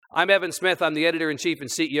I'm Evan Smith. I'm the editor-in-chief and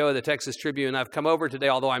CEO of the Texas Tribune. I've come over today,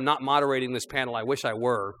 although I'm not moderating this panel. I wish I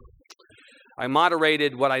were. I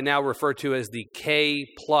moderated what I now refer to as the K+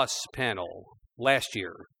 panel last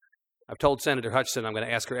year. I've told Senator Hutchinson I'm going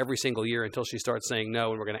to ask her every single year until she starts saying no,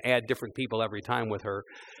 and we're going to add different people every time with her.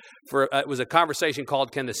 It was a conversation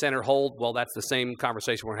called Can the Center Hold? Well, that's the same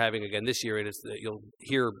conversation we're having again this year, and you'll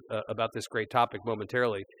hear about this great topic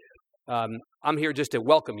momentarily. I'm here just to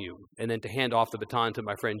welcome you and then to hand off the baton to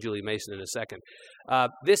my friend Julie Mason in a second.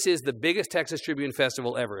 This is the biggest Texas Tribune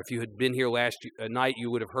Festival ever. If you had been here last night,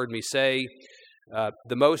 you would have heard me say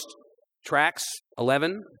the most tracks,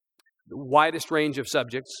 11, the widest range of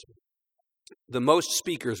subjects, the most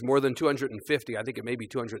speakers, more than 250. I think it may be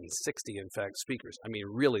 260, in fact, speakers. I mean,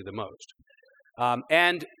 really the most.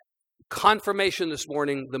 And confirmation this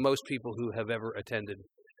morning, the most people who have ever attended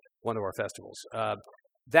one of our festivals.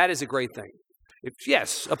 That is a great thing.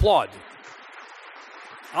 Yes, applaud.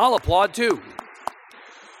 I'll applaud too.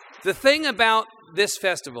 The thing about this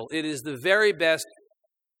festival, it is the very best,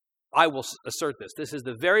 I will assert this, this is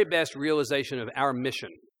the very best realization of our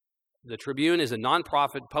mission. The Tribune is a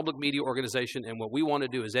nonprofit public media organization, and what we want to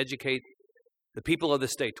do is educate the people of the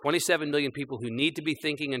state, 27 million people who need to be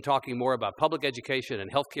thinking and talking more about public education and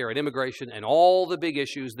healthcare and immigration and all the big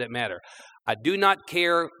issues that matter. I do not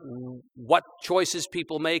care what choices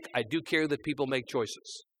people make. I do care that people make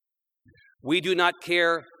choices. We do not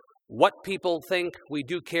care what people think. We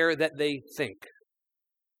do care that they think.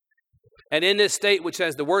 And in this state, which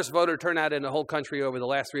has the worst voter turnout in the whole country over the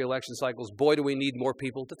last 3 election cycles, boy, do we need more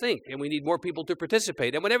people to think, and we need more people to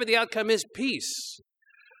participate. And whatever the outcome is, peace.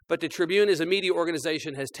 But the Tribune, as a media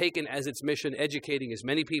organization, has taken as its mission educating as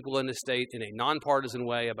many people in the state in a nonpartisan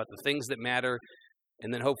way about the things that matter,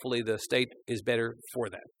 and then hopefully the state is better for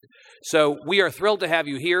that. So we are thrilled to have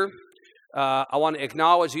you here. I want to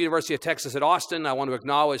acknowledge the University of Texas at Austin. I want to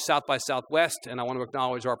acknowledge South by Southwest, and I want to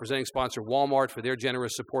acknowledge our presenting sponsor, Walmart, for their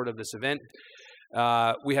generous support of this event.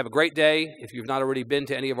 We have a great day. If you've not already been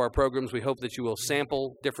to any of our programs, we hope that you will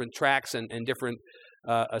sample different tracks and different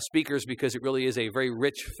speakers, because it really is a very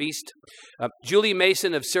rich feast. Julie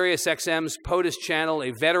Mason of SiriusXM's POTUS channel, a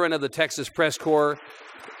veteran of the Texas Press Corps,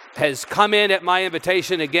 has come in at my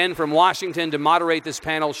invitation again from Washington to moderate this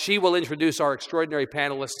panel. She will introduce our extraordinary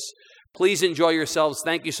panelists. Please enjoy yourselves.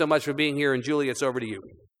 Thank you so much for being here. And Julie, it's over to you.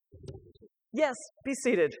 Yes, be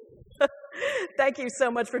seated. Thank you so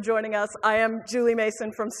much for joining us. I am Julie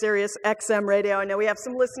Mason from SiriusXM Radio. I know we have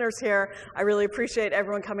some listeners here. I really appreciate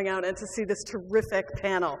everyone coming out and to see this terrific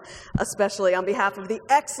panel, especially on behalf of the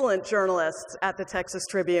excellent journalists at the Texas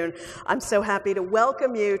Tribune. I'm so happy to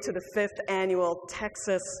welcome you to the 5th annual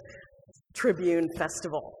Texas Tribune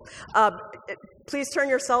Festival. Please turn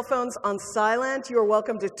your cell phones on silent. You are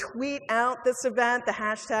welcome to tweet out this event. The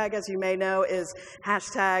hashtag, as you may know, is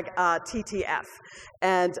hashtag TTF.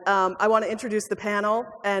 And I want to introduce the panel,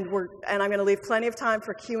 and I'm going to leave plenty of time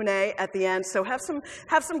for Q&A at the end. So have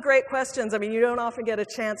some great questions. I mean, you don't often get a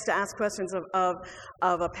chance to ask questions of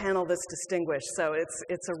a panel this distinguished. So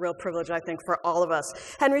it's a real privilege, I think, for all of us.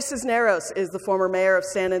 Henry Cisneros is the former mayor of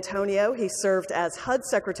San Antonio. He served as HUD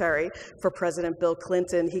secretary for President Bill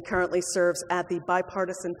Clinton. He currently serves at the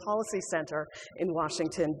Bipartisan Policy Center in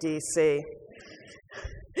Washington, D.C.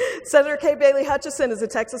 Senator Kay Bailey Hutchison is a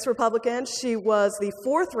Texas Republican. She was the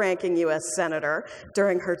 4th-ranking U.S. Senator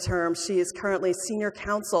during her term. She is currently senior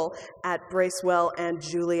counsel at Bracewell and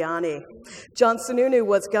Giuliani. John Sununu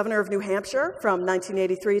was governor of New Hampshire from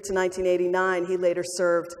 1983 to 1989. He later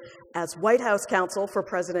served as White House counsel for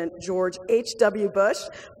President George H.W. Bush.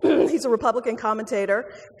 He's a Republican commentator.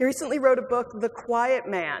 He recently wrote a book, The Quiet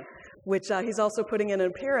Man, which he's also putting in an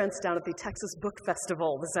appearance down at the Texas Book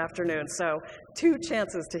Festival this afternoon. So 2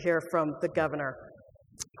 chances to hear from the governor.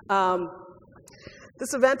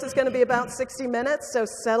 This event is going to be about 60 minutes, so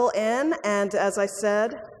settle in. And as I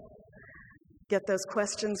said, get those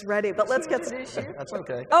questions ready. But let's get... That's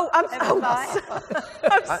okay. Oh, I'm sorry.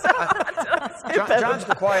 John's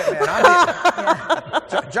the quiet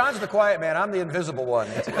man. John's the quiet man. I'm the invisible one.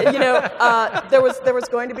 You know, there was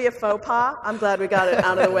going to be a faux pas. I'm glad we got it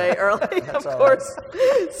out of the way early. Of course,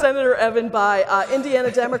 Senator Evan Bayh, Indiana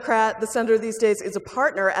Democrat. The senator these days is a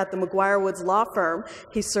partner at the McGuire Woods law firm.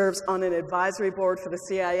 He serves on an advisory board for the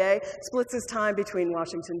CIA, splits his time between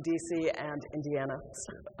Washington, D.C. and Indiana.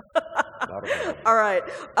 All right.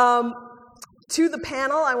 To the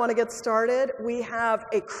panel, I want to get started. We have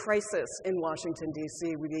a crisis in Washington,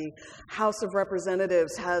 D.C. The House of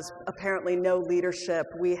Representatives has apparently no leadership.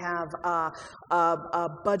 We have a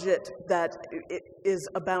budget that is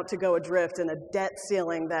about to go adrift and a debt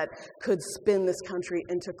ceiling that could spin this country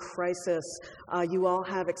into crisis. You all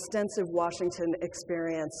have extensive Washington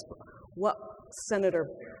experience. Senator,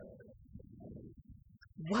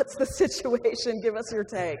 what's the situation? Give us your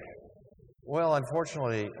take. Well,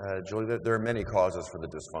 unfortunately, Julie, there are many causes for the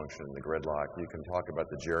dysfunction, the gridlock. You can talk about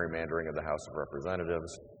the gerrymandering of the House of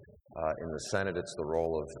Representatives. In the Senate, it's the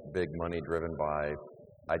role of big money driven by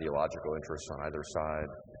ideological interests on either side.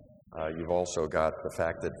 You've also got the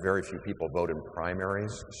fact that very few people vote in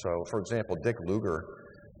primaries. So, for example, Dick Lugar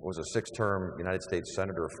was a 6-term United States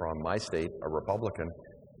Senator from my state, a Republican.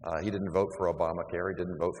 He didn't vote for Obamacare. He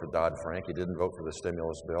didn't vote for Dodd-Frank. He didn't vote for the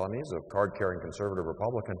stimulus bill. I mean, he's a card-carrying conservative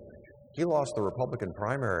Republican. He lost the Republican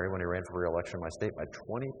primary when he ran for re-election in my state by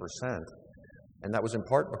 20%, and that was in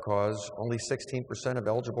part because only 16% of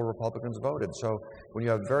eligible Republicans voted. So when you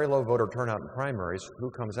have very low voter turnout in primaries,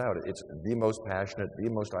 who comes out? It's the most passionate, the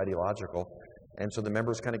most ideological, and so the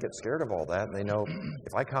members kind of get scared of all that, and they know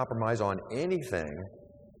if I compromise on anything,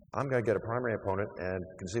 I'm going to get a primary opponent and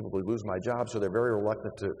conceivably lose my job, so they're very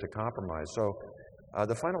reluctant to compromise. So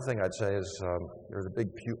the final thing I'd say is there was a big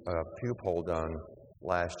Pew poll done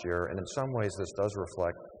last year, and in some ways this does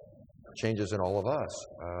reflect changes in all of us.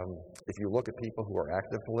 If you look at people who are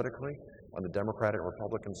active politically on the Democratic and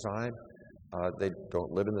Republican side, they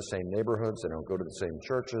don't live in the same neighborhoods, they don't go to the same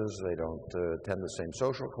churches, they don't attend the same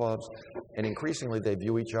social clubs, and increasingly they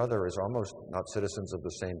view each other as almost not citizens of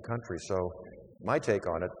the same country. So my take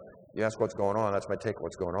on it, you ask what's going on, that's my take on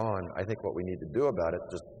what's going on. I think what we need to do about it,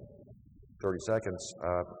 just 30 seconds,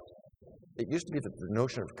 it used to be that the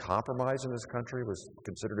notion of compromise in this country was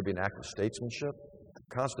considered to be an act of statesmanship.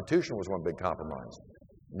 The Constitution was one big compromise.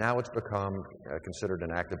 Now it's become considered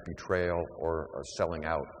an act of betrayal or selling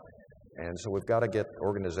out. And so we've got to get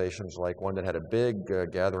organizations like one that had a big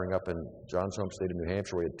gathering up in John's home state of New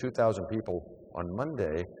Hampshire. We had 2,000 people on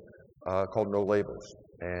Monday called No Labels.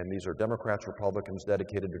 And these are Democrats, Republicans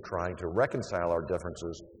dedicated to trying to reconcile our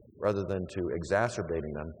differences rather than to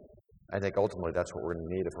exacerbating them. I think ultimately that's what we're going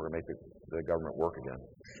to need if we're going to make the government work again.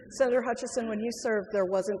 Senator Hutchison, when you served, there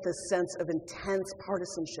wasn't this sense of intense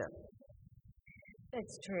partisanship.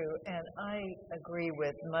 It's true, and I agree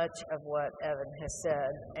with much of what Evan has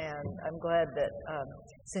said, and I'm glad that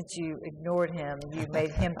since you ignored him, you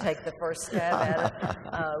made him take the first stab at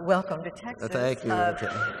it. Welcome to Texas. Thank you.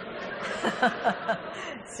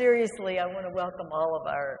 Seriously, I want to welcome all of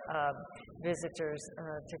our visitors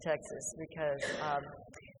to Texas because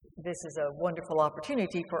this is a wonderful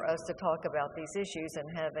opportunity for us to talk about these issues, and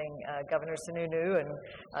having Governor Sununu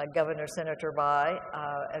and Governor Senator Bai,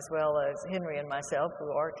 as well as Henry and myself,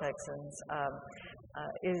 who are Texans,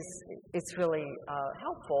 it's really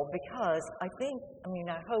helpful because I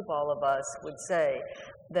hope all of us would say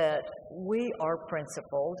that we are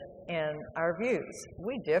principled in our views.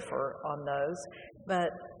 We differ on those, but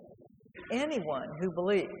anyone who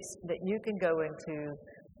believes that you can go into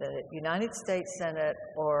the United States Senate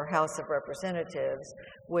or House of Representatives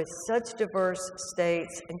with such diverse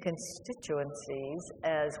states and constituencies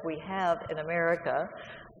as we have in America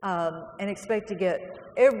and expect to get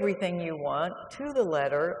everything you want to the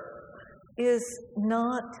letter is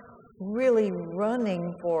not really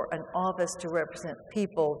running for an office to represent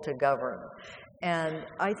people to govern. And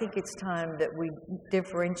I think it's time that we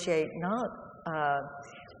differentiate not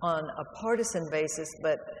on a partisan basis,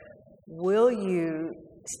 but will you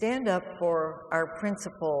stand up for our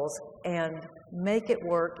principles and make it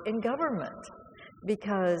work in government?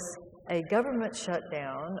 Because a government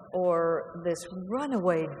shutdown or this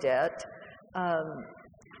runaway debt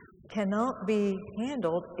cannot be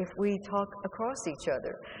handled if we talk across each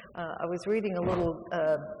other. I was reading a little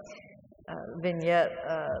vignette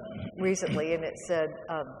recently, and it said,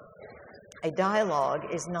 a dialogue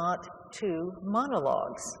is not two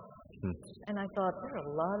monologues. And I thought, there are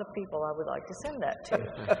a lot of people I would like to send that to.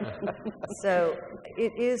 So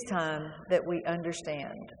it is time that we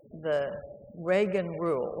understand the Reagan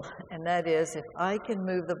rule, and that is if I can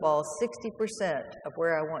move the ball 60% of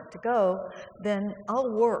where I want to go, then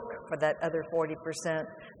I'll work for that other 40%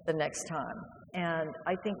 the next time. And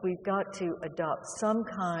I think we've got to adopt some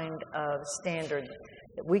kind of standard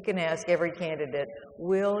that we can ask every candidate,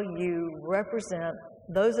 will you represent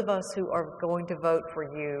those of us who are going to vote for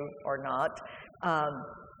you or not,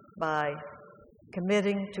 by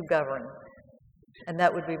committing to govern? And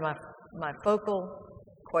that would be my focal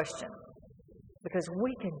question, because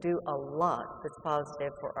we can do a lot that's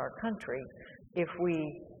positive for our country if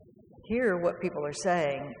we hear what people are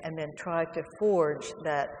saying and then try to forge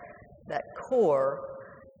that core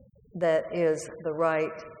that is the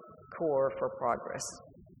right core for progress.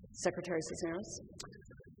 Secretary Cisneros?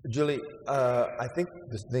 Julie, I think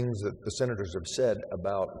the things that the senators have said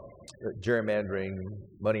about gerrymandering,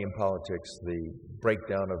 money in politics, the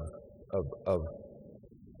breakdown of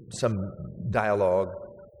some dialogue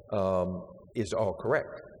is all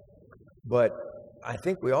correct. But I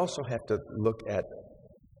think we also have to look at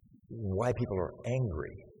why people are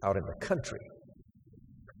angry out in the country.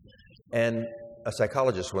 And a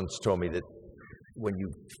psychologist once told me that when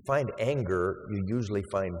you find anger, you usually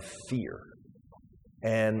find fear.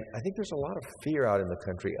 And I think there's a lot of fear out in the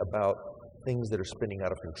country about things that are spinning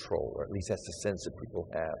out of control, or at least that's the sense that people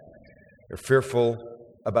have. They're fearful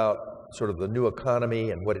about sort of the new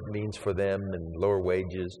economy and what it means for them and lower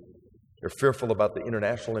wages. They're fearful about the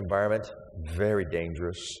international environment, very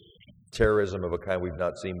dangerous, terrorism of a kind we've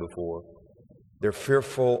not seen before. They're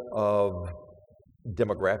fearful of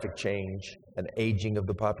demographic change, an aging of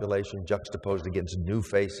the population juxtaposed against new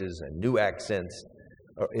faces and new accents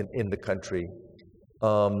in the country.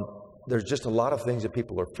 There's just a lot of things that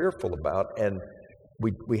people are fearful about, and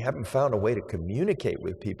we haven't found a way to communicate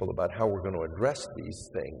with people about how we're going to address these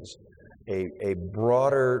things. A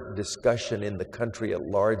broader discussion in the country at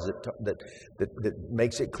large that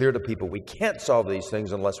makes it clear to people we can't solve these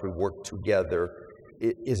things unless we work together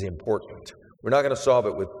is important. We're not going to solve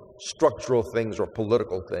it with structural things or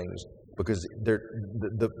political things, because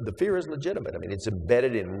the fear is legitimate. I mean, it's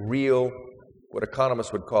embedded in real, what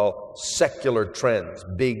economists would call secular trends,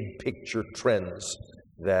 big picture trends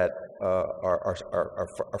that are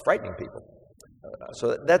frightening people.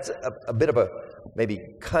 So that's a bit of a maybe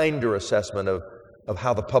kinder assessment of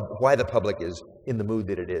how why the public is in the mood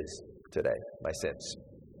that it is today, my sense.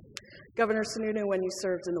 Governor Sununu, when you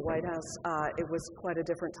served in the White House, it was quite a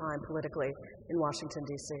different time politically in Washington,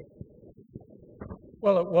 D.C.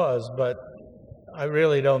 Well, it was, but I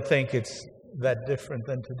really don't think it's that different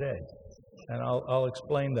than today. And I'll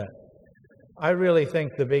explain that. I really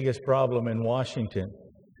think the biggest problem in Washington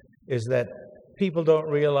is that people don't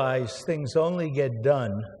realize things only get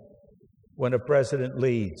done when a president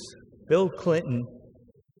leads. Bill Clinton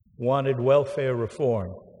wanted welfare reform,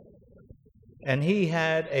 and he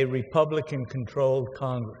had a Republican-controlled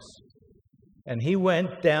Congress. And he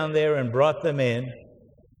went down there and brought them in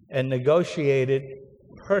and negotiated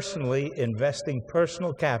personally, investing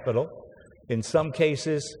personal capital, in some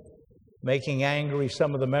cases making angry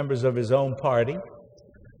some of the members of his own party.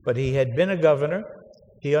 But he had been a governor,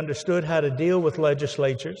 he understood how to deal with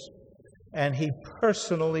legislatures, and he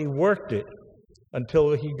personally worked it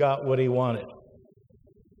until he got what he wanted.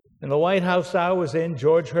 In the White House I was in,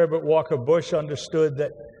 George Herbert Walker Bush understood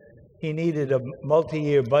that he needed a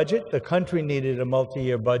multi-year budget. The country needed a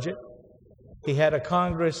multi-year budget. He had a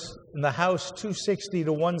Congress in the House 260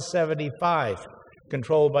 to 175,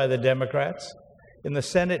 controlled by the Democrats. In the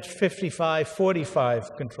Senate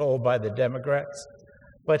 55-45, controlled by the Democrats.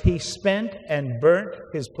 But he spent and burnt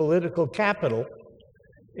his political capital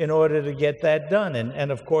in order to get that done.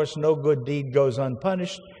 And of course, no good deed goes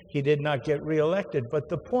unpunished. He did not get reelected. But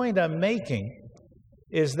the point I'm making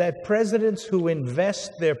is that presidents who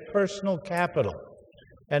invest their personal capital,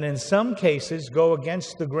 and in some cases go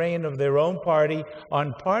against the grain of their own party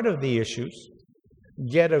on part of the issues,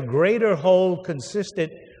 get a greater hold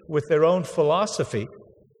consistent with their own philosophy,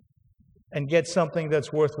 and get something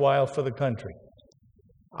that's worthwhile for the country.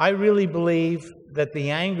 I really believe that the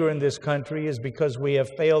anger in this country is because we have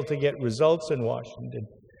failed to get results in Washington.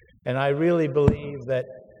 And I really believe that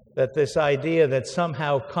this idea that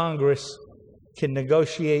somehow Congress can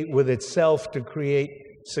negotiate with itself to create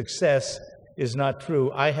success is not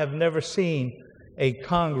true. I have never seen a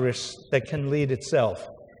Congress that can lead itself.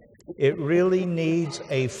 It really needs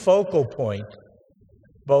a focal point,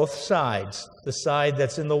 both sides, the side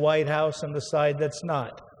that's in the White House and the side that's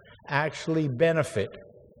not, actually benefit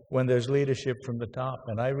when there's leadership from the top.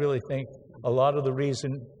 And I really think a lot of the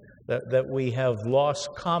reason that we have lost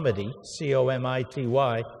comity,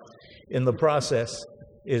 C-O-M-I-T-Y, in the process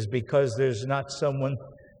is because there's not someone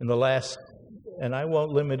in the last, and I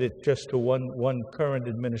won't limit it just to one current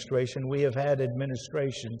administration. We have had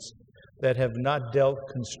administrations that have not dealt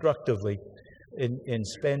constructively in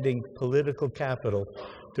spending political capital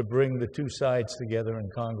to bring the two sides together in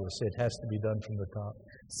Congress. It has to be done from the top.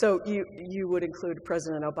 So you would include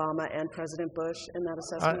President Obama and President Bush in that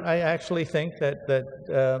assessment? I actually think that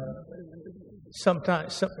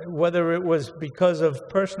sometimes, whether it was because of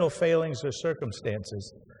personal failings or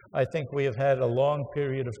circumstances, I think we have had a long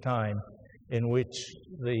period of time in which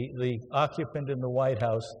the occupant in the White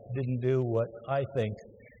House didn't do what I think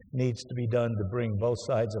needs to be done to bring both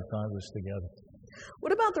sides of Congress together.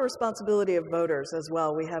 What about the responsibility of voters as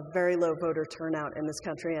well? We have very low voter turnout in this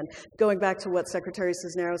country, and going back to what Secretary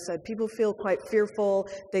Cisneros said, people feel quite fearful.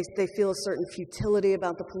 They feel a certain futility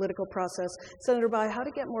about the political process. Senator Bayh, how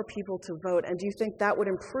to get more people to vote, and do you think that would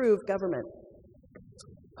improve government?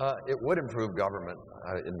 It would improve government,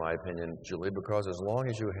 in my opinion, Julie, because as long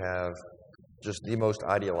as you have just the most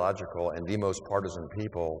ideological and the most partisan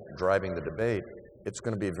people driving the debate, it's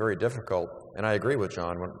going to be very difficult. And I agree with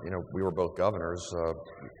John. When we were both governors,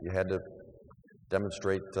 you had to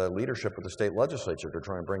demonstrate leadership with the state legislature to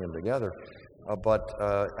try and bring them together. But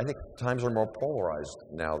I think times are more polarized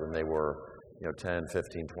now than they were 10,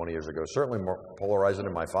 15, 20 years ago. Certainly more polarized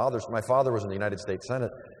than my father's. My father was in the United States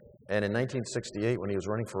Senate, and in 1968, when he was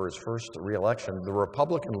running for his first re-election, the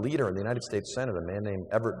Republican leader in the United States Senate, a man named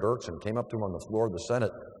Everett Dirksen, came up to him on the floor of the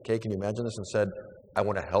Senate, Kay, can you imagine this, and said, "I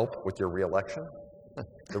want to help with your re-election."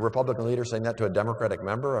 The Republican leader saying that to a Democratic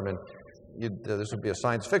member, I mean, this would be a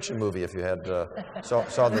science fiction movie if you had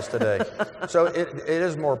saw this today. So it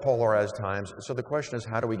is more polarized times. So the question is,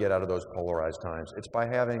 how do we get out of those polarized times? It's by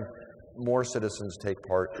having more citizens take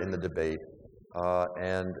part in the debate.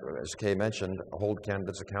 And as Kay mentioned, hold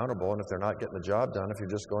candidates accountable. And if they're not getting the job done, if you're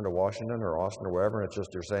just going to Washington or Austin or wherever, and it's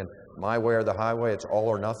just you're saying, my way or the highway, it's all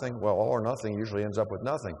or nothing. Well, all or nothing usually ends up with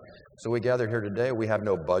nothing. So we gather here today. We have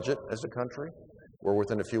no budget as a country. We're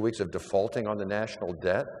within a few weeks of defaulting on the national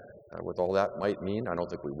debt. With all that might mean, I don't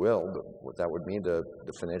think we will, but what that would mean to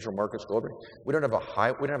the financial markets globally. We don't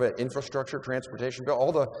have an infrastructure, transportation bill.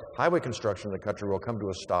 All the highway construction in the country will come to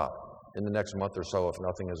a stop in the next month or so if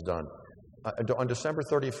nothing is done. On December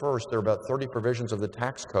 31st, there are about 30 provisions of the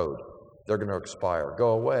tax code. They're going to expire,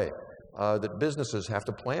 go away, that businesses have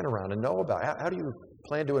to plan around and know about. How do you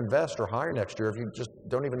plan to invest or hire next year if you just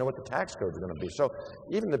don't even know what the tax code is going to be? So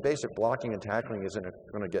even the basic blocking and tackling isn't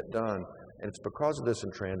going to get done, and it's because of this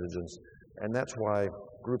intransigence, and that's why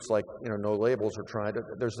groups like No Labels are trying to.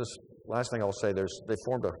 There's this last thing I'll say. They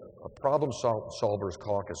formed a problem solvers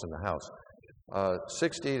caucus in the House.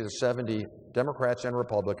 60 to 70 Democrats and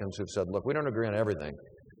Republicans who've said, look, we don't agree on everything,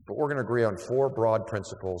 but we're going to agree on 4 broad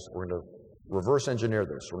principles. We're going to reverse engineer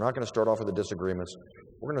this. We're not going to start off with the disagreements.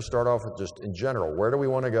 We're going to start off with just in general, where do we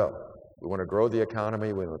want to go? We want to grow the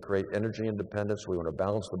economy. We want to create energy independence. We want to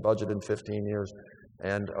balance the budget in 15 years.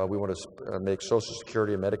 And we want to make Social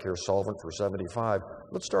Security and Medicare solvent for 75.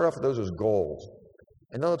 Let's start off with those as goals.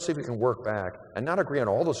 And then let's see if we can work back and not agree on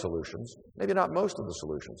all the solutions, maybe not most of the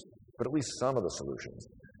solutions, but at least some of the solutions.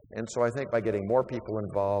 And so I think by getting more people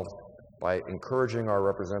involved, by encouraging our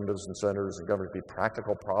representatives and senators and governors to be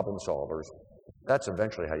practical problem solvers, that's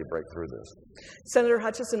eventually how you break through this. Senator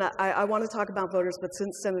Hutchison, I want to talk about voters, but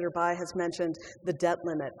since Senator Bayh has mentioned the debt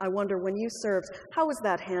limit, I wonder, when you served, how was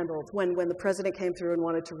that handled when the president came through and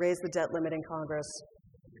wanted to raise the debt limit in Congress?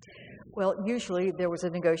 Well, usually there was a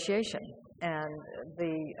negotiation, and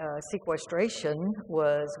the sequestration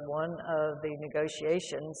was one of the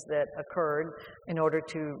negotiations that occurred in order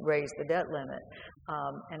to raise the debt limit.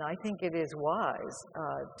 And I think it is wise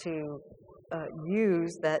to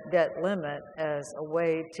use that debt limit as a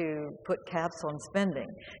way to put caps on spending.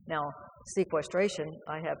 Now, sequestration,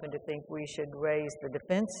 I happen to think we should raise the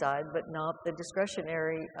defense side, but not the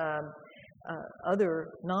discretionary other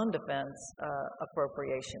non-defense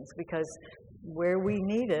appropriations, because where we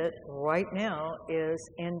need it right now is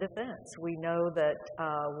in defense. We know that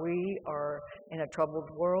we are in a troubled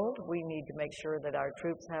world. We need to make sure that our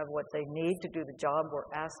troops have what they need to do the job we're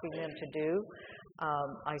asking them to do.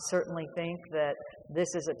 I certainly think that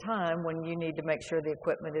this is a time when you need to make sure the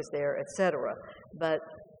equipment is there, et cetera. But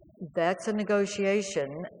that's a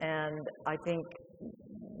negotiation, and I think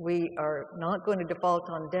we are not going to default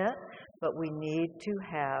on debt, but we need to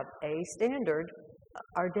have a standard.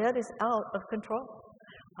 Our debt is out of control.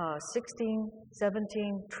 16,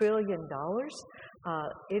 17 trillion dollars.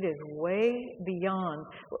 It is way beyond.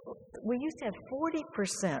 We used to have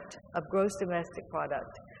 40% of gross domestic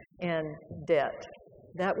product in debt.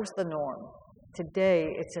 That was the norm. Today,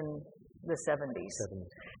 it's in the 70s.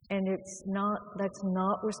 And that's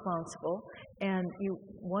not responsible. And you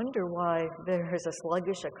wonder why there is a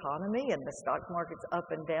sluggish economy and the stock market's up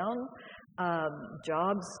and down.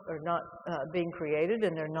 Jobs are not being created,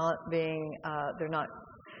 and they're not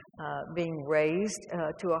being raised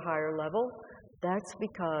to a higher level. That's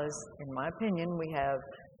because, in my opinion, we have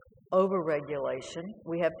overregulation,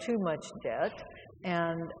 we have too much debt,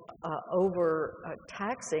 and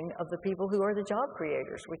over-taxing of the people who are the job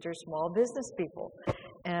creators, which are small business people.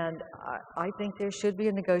 And I think there should be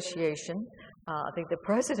a negotiation. I think the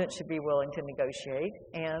president should be willing to negotiate,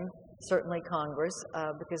 and certainly Congress,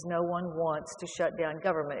 because no one wants to shut down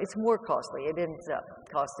government. It's more costly. It ends up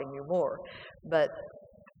costing you more. But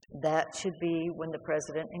that should be when the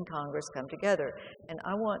president and Congress come together. And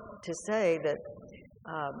I want to say that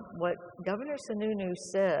what Governor Sununu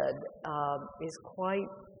said is quite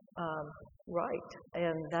right,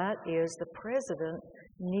 and that is the president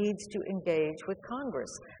needs to engage with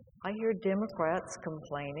Congress. I hear Democrats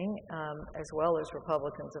complaining, as well as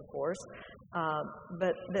Republicans, of course,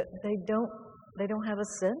 but they don't have a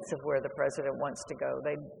sense of where the president wants to go.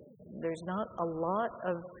 There's not a lot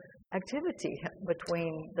of activity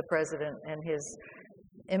between the president and his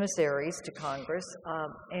emissaries to Congress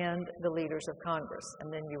and the leaders of Congress.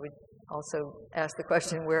 And then you would also ask the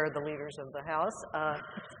question, where are the leaders of the House?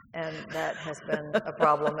 And that has been a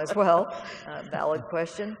problem as well, valid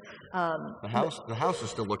question. The House is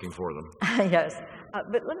still looking for them. Yes,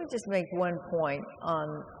 but let me just make one point on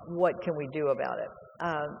what can we do about it.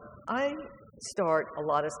 I start a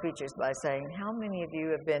lot of speeches by saying, how many of you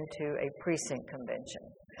have been to a precinct convention?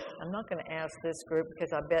 I'm not going to ask this group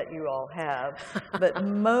because I bet you all have, but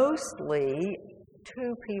mostly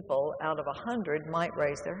 2 people out of 100 might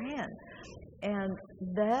raise their hand. And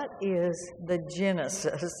that is the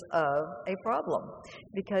genesis of a problem.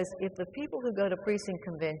 Because if the people who go to precinct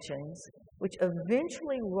conventions, which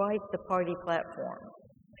eventually write the party platform,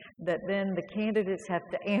 that then the candidates have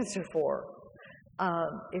to answer for,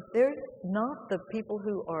 if they're not the people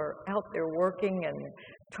who are out there working and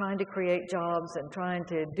trying to create jobs and trying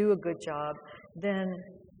to do a good job, then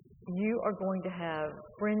you are going to have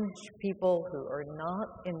fringe people who are not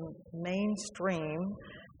in mainstream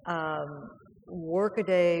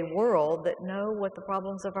workaday world that know what the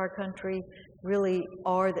problems of our country really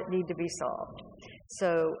are that need to be solved.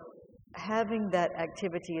 So having that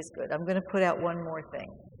activity is good. I'm going to put out one more thing.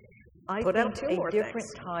 I think a different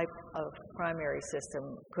type of primary system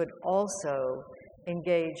could also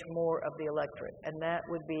engage more of the electorate, and that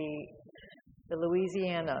would be the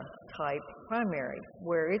Louisiana type primary,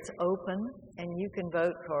 where it's open and you can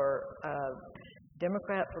vote for a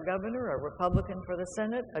Democrat for governor, a Republican for the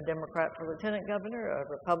Senate, a Democrat for lieutenant governor, a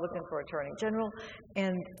Republican for attorney general,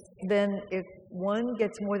 and then if one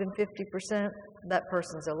gets more than 50%, that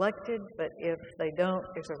person's elected, but if they don't,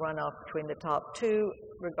 there's a runoff between the top 2,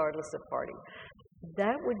 regardless of party.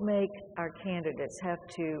 That would make our candidates have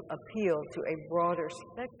to appeal to a broader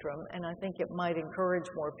spectrum, and I think it might encourage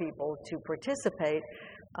more people to participate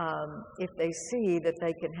if they see that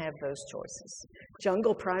they can have those choices.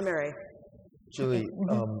 Jungle primary. Julie,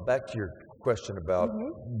 back to your question about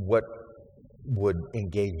what would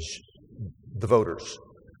engage the voters.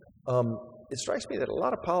 It strikes me that a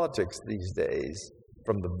lot of politics these days,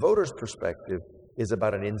 from the voters' perspective, is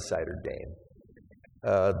about an insider game.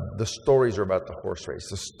 The stories are about the horse race.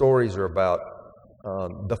 The stories are about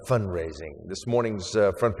the fundraising. This morning's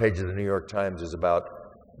front page of the New York Times is about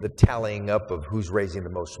the tallying up of who's raising the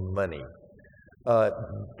most money. I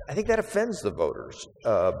think that offends the voters,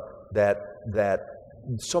 that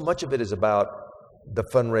so much of it is about the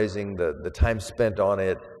fundraising, the time spent on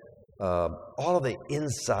it, all of the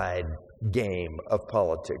inside game of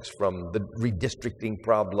politics, from the redistricting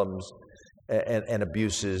problems and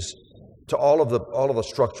abuses to all of the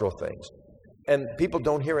structural things. And people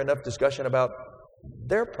don't hear enough discussion about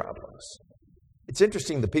their problems. It's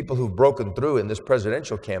interesting, the people who've broken through in this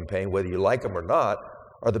presidential campaign, whether you like them or not,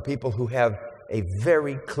 are the people who have a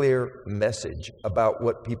very clear message about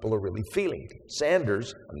what people are really feeling.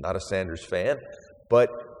 Sanders, I'm not a Sanders fan, but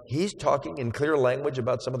he's talking in clear language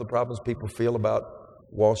about some of the problems people feel about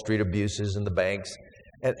Wall Street abuses and the banks,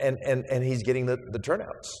 and he's getting the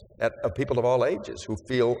turnouts of people of all ages who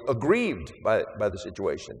feel aggrieved by the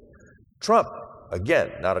situation. Trump,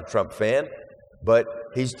 again, not a Trump fan, but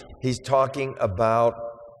he's talking about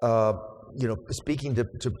speaking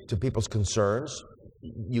to people's concerns.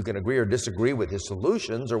 You can agree or disagree with his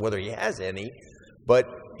solutions or whether he has any, but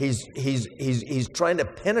he's trying to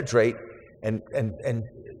penetrate and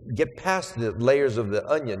get past the layers of the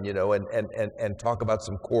onion, and talk about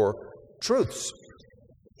some core truths.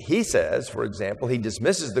 He says, for example, he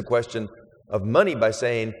dismisses the question of money by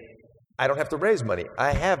saying, I don't have to raise money,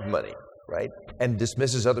 I have money, right? And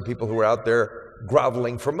dismisses other people who are out there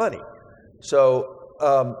groveling for money. So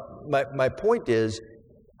my point is,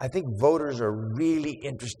 I think voters are really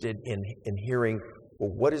interested in hearing, well,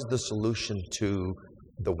 what is the solution to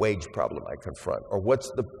the wage problem I confront? Or what's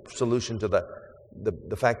the solution to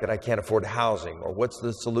the fact that I can't afford housing? Or what's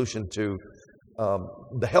the solution to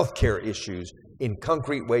the healthcare issues in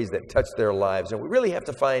concrete ways that touch their lives? And we really have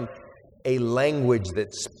to find a language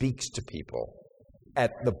that speaks to people at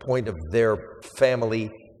the point of their family,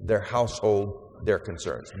 their household, their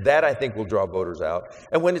concerns. That, I think, will draw voters out.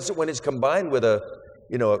 And when it's combined with a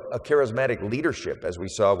charismatic leadership, as we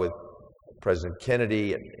saw with President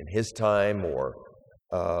Kennedy in his time, or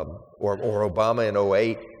Obama in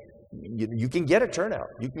 2008, you can get a turnout.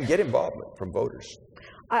 You can get involvement from voters.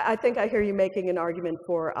 I think I hear you making an argument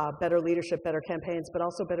for better leadership, better campaigns, but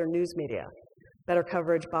also better news media, better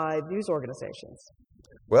coverage by news organizations.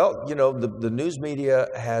 Well, the news media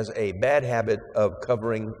has a bad habit of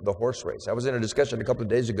covering the horse race. I was in a discussion a couple of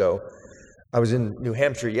days ago. I was in New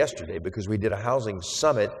Hampshire yesterday because we did a housing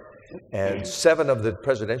summit, and 7 of the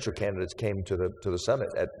presidential candidates came to the summit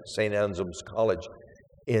at St. Anselm's College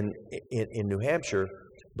in New Hampshire.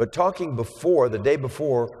 But talking the day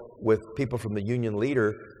before, with people from the Union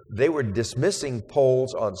Leader, they were dismissing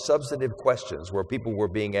polls on substantive questions where people were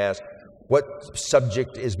being asked, what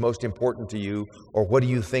subject is most important to you, or what do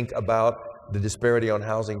you think about the disparity on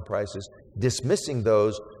housing prices? Dismissing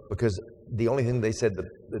those because the only thing they said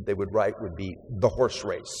that they would write would be the horse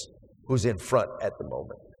race, who's in front at the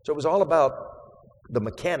moment. So it was all about the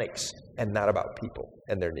mechanics and not about people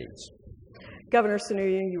and their needs. Governor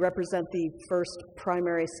Sununu, you represent the first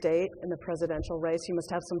primary state in the presidential race. You must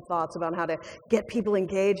have some thoughts about how to get people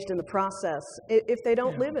engaged in the process if they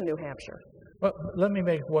don't live in New Hampshire. Well, let me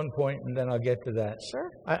make one point and then I'll get to that. Sure.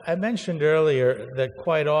 I mentioned earlier that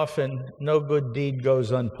quite often no good deed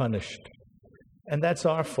goes unpunished. And that's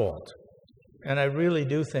our fault. And I really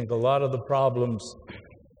do think a lot of the problems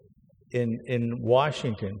in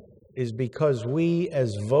Washington is because we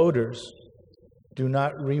as voters do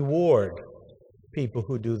not reward people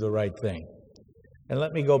who do the right thing. And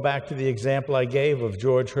let me go back to the example I gave of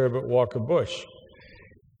George Herbert Walker Bush.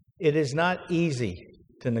 It is not easy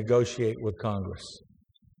to negotiate with Congress.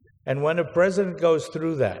 And when a president goes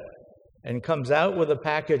through that and comes out with a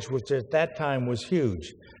package which at that time was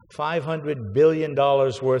huge, $500 billion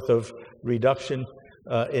worth of reduction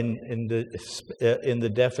in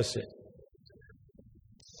the deficit,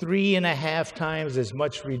 3.5 times as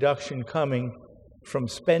much reduction coming from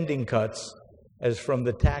spending cuts as from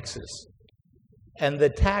the taxes. And the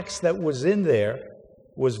tax that was in there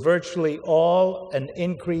was virtually all an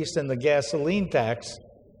increase in the gasoline tax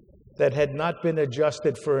that had not been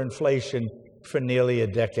adjusted for inflation for nearly a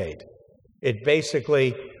decade. It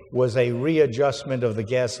basically was a readjustment of the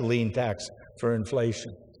gasoline tax for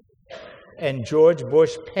inflation. And George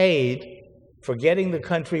Bush paid for getting the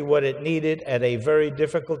country what it needed at a very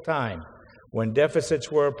difficult time, when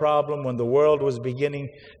deficits were a problem, when the world was beginning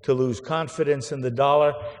to lose confidence in the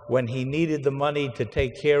dollar, when he needed the money to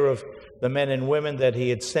take care of the men and women that he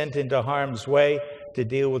had sent into harm's way to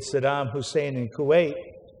deal with Saddam Hussein in Kuwait.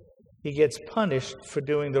 He gets punished for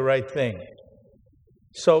doing the right thing.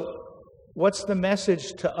 So what's the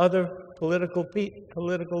message to other political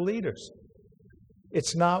leaders?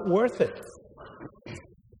 It's not worth it.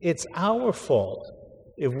 It's our fault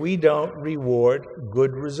if we don't reward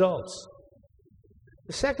good results.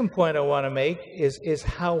 The second point I want to make is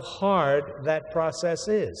how hard that process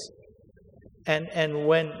is. And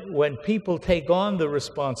when people take on the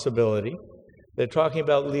responsibility, they're talking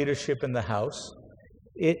about leadership in the House.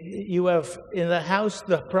 You have in the House,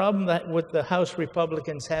 the problem that what the House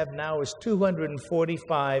Republicans have now is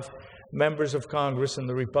 245 members of Congress on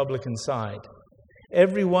the Republican side.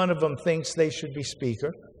 Every one of them thinks they should be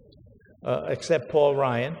Speaker, except Paul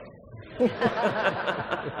Ryan.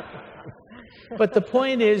 But the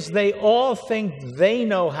point is, they all think they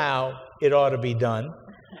know how it ought to be done,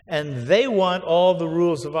 and they want all the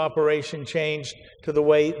rules of operation changed to the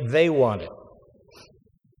way they want it.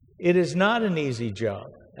 It is not an easy job,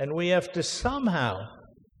 and we have to somehow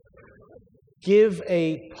give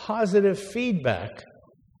a positive feedback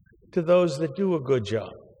to those that do a good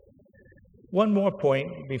job. One more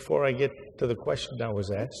point before I get to the question I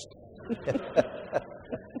was asked.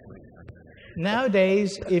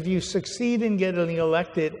 Nowadays, if you succeed in getting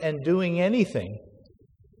elected and doing anything,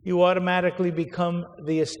 you automatically become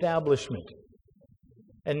the establishment.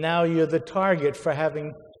 And now you're the target for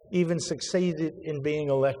having even succeeded in being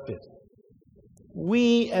elected.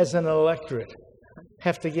 We, as an electorate,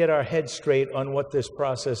 have to get our heads straight on what this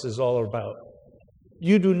process is all about.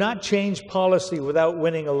 You do not change policy without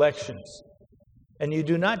winning elections. And you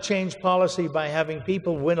do not change policy by having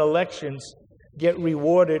people win elections get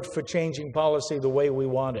rewarded for changing policy the way we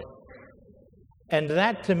want it. And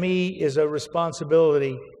that, to me, is a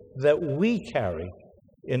responsibility that we carry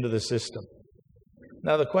into the system.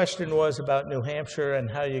 Now, the question was about New Hampshire and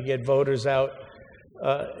how you get voters out.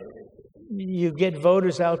 You get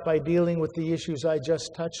voters out by dealing with the issues I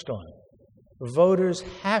just touched on. Voters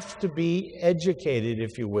have to be educated,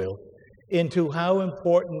 if you will, into how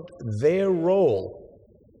important their role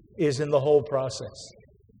is in the whole process.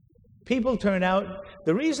 People turn out,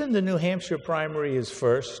 the reason the New Hampshire primary is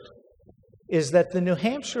first is that the New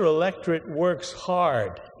Hampshire electorate works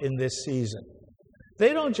hard in this season.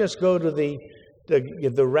 They don't just go to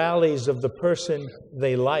the rallies of the person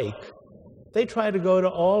they like. They try to go to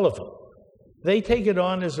all of them. They take it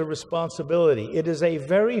on as a responsibility. It is a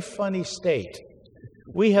very funny state.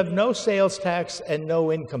 We have no sales tax and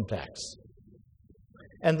no income tax.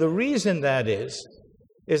 And the reason that is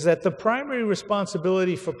that the primary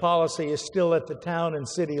responsibility for policy is still at the town and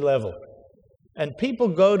city level. And people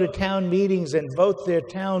go to town meetings and vote their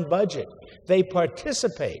town budget. They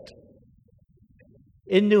participate.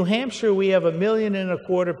 In New Hampshire, we have 1.25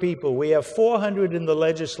 million people. We have 400 in the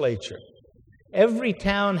legislature. Every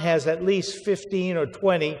town has at least 15 or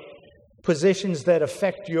 20 positions that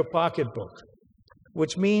affect your pocketbook,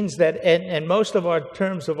 which means that, and most of our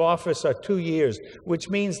terms of office are 2 years, which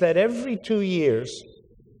means that every 2 years,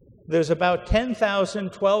 there's about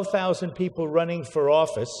 10,000, 12,000 people running for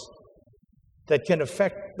office that can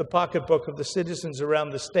affect the pocketbook of the citizens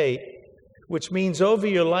around the state, which means over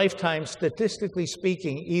your lifetime, statistically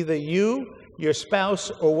speaking, either you, your spouse,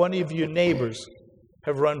 or one of your neighbors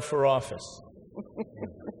have run for office.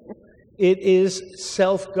 It is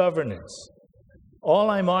self-governance. All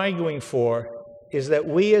I'm arguing for is that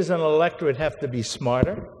we as an electorate have to be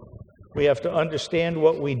smarter. We have to understand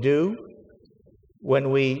what we do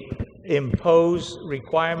when we impose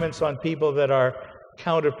requirements on people that are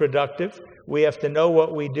counterproductive. We have to know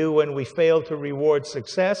what we do when we fail to reward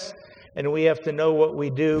success, and we have to know what we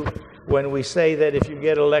do when we say that if you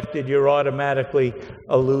get elected, you're automatically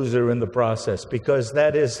a loser in the process, because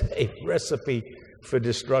that is a recipe for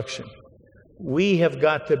destruction. We have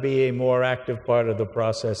got to be a more active part of the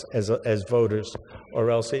process as voters,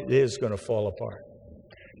 or else it is going to fall apart.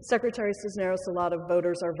 Secretary Cisneros, a lot of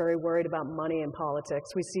voters are very worried about money in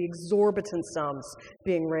politics. We see exorbitant sums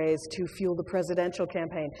being raised to fuel the presidential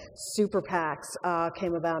campaign. Super PACs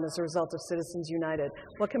came about as a result of Citizens United.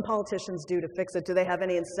 What can politicians do to fix it? Do they have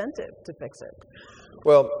any incentive to fix it?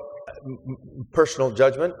 Well, personal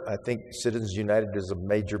judgment, I think Citizens United is a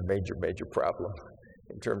major problem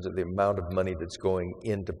in terms of the amount of money that's going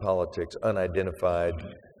into politics, unidentified,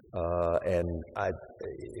 and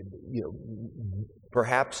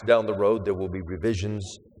perhaps down the road there will be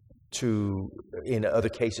revisions in other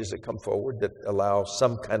cases that come forward that allow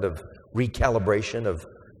some kind of recalibration of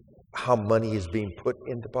how money is being put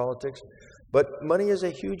into politics. But money is a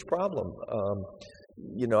huge problem.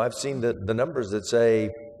 I've seen the numbers that say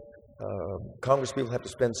Congress people have to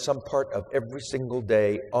spend some part of every single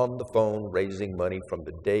day on the phone raising money from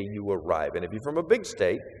the day you arrive. And if you're from a big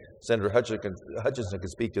state, Senator Hutchinson can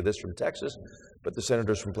speak to this from Texas, but the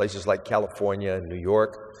senators from places like California and New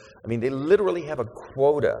York, I mean, they literally have a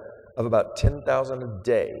quota of about $10,000 a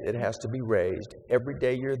day that has to be raised every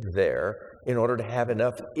day you're there in order to have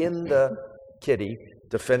enough in the kitty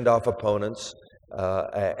to fend off opponents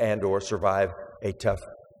and or survive a tough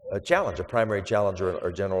challenge, a primary challenge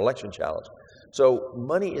or general election challenge. So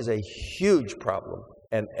money is a huge problem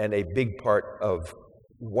and a big part of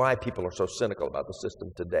why people are so cynical about the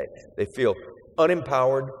system today. They feel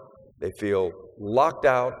unempowered, they feel locked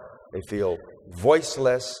out, they feel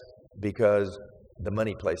voiceless because the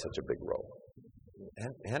money plays such a big role.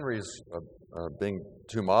 Henry's being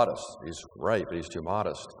too modest. He's right, but he's too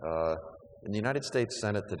modest. In the United States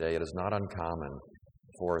Senate today, it is not uncommon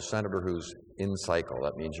for a senator who's in cycle,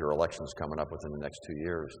 that means your election's coming up within the next 2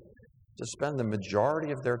 years, to spend the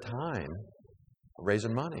majority of their time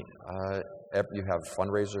raising money. You have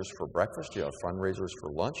fundraisers for breakfast, you have fundraisers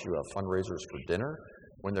for lunch, you have fundraisers for dinner.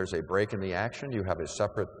 When there's a break in the action, you have a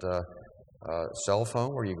separate cell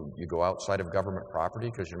phone where you go outside of government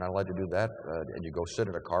property because you're not allowed to do that, and you go sit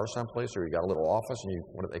in a car someplace, or you got a little office and you,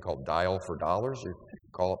 what do they call, dial for dollars. You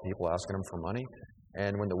call up people asking them for money.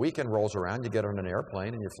 And when the weekend rolls around, you get on an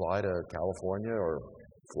airplane and you fly to California or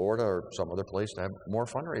Florida or some other place to have more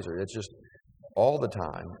fundraiser. It's just all the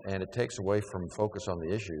time, and it takes away from focus on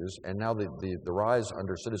the issues. And now the rise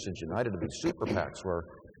under Citizens United of these super PACs, where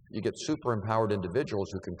you get super empowered individuals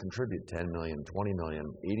who can contribute $10 million, $20 million,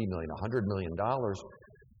 $80 million, $100 million,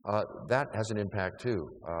 that has an impact too.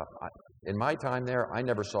 In my time there, I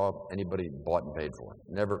never saw anybody bought and paid for.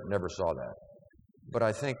 Never saw that. But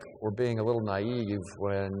I think we're being a little naive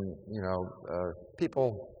when,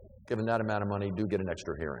 people given that amount of money do get an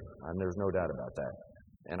extra hearing, and there's no doubt about that.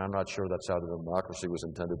 And I'm not sure that's how the democracy was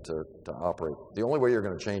intended to operate. The only way you're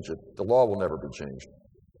going to change it, the law will never be changed.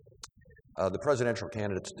 The presidential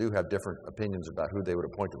candidates do have different opinions about who they would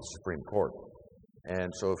appoint to the Supreme Court.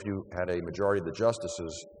 And so if you had a majority of the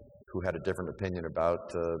justices who had a different opinion about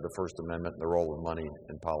the First Amendment and the role of money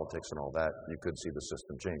in politics and all that, you could see the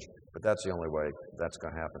system change. But that's the only way that's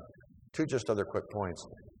going to happen. Two just other quick points.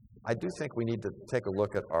 I do think we need to take a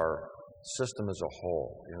look at our system as a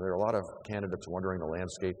whole. You know, there are a lot of candidates wondering the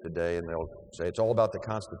landscape today, and they'll say it's all about the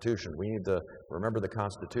Constitution. We need to remember the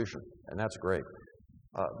Constitution, and that's great.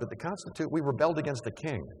 But the Constitution, we rebelled against the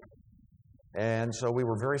king. And so we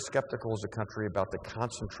were very skeptical as a country about the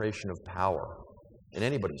concentration of power in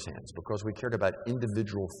anybody's hands because we cared about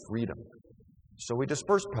individual freedom. So we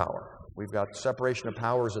dispersed power. We've got separation of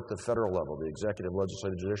powers at the federal level, the executive,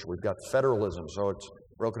 legislative, judicial. We've got federalism, so it's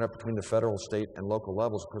broken up between the federal, state, and local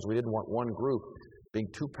levels because we didn't want one group being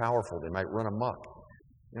too powerful. They might run amok.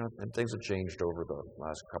 You know, and things have changed over the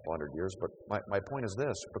last couple hundred years, but my point is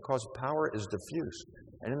this, because power is diffuse,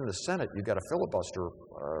 and in the Senate you've got a filibuster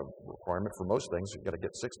requirement for most things, you've got to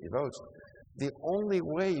get 60 votes. The only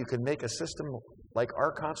way you can make a system like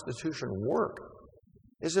our Constitution work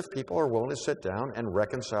is if people are willing to sit down and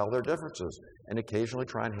reconcile their differences and occasionally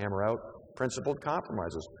try and hammer out principled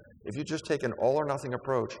compromises. If you just take an all or nothing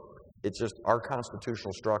approach, it's just our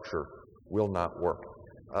constitutional structure will not work.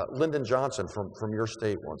 Lyndon Johnson from your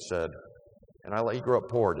state once said, and he grew up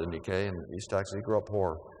poor, didn't he, Kay, in East Texas? He grew up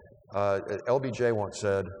poor. LBJ once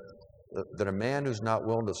said that a man who's not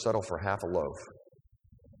willing to settle for half a loaf,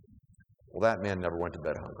 well, that man never went to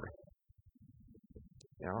bed hungry.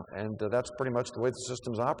 You know, and that's pretty much the way the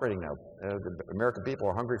system's operating now. The American people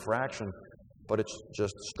are hungry for action, but it's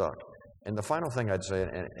just stuck. And the final thing I'd say,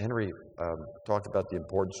 and Henry talked about the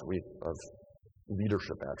importance of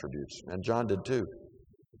leadership attributes, and John did too.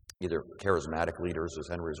 Either charismatic leaders, as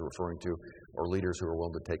Henry is referring to, or leaders who are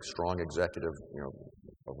willing to take strong executive,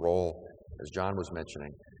 a role, as John was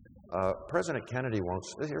mentioning. President Kennedy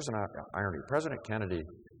here's an irony. President Kennedy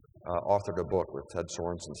authored a book with Ted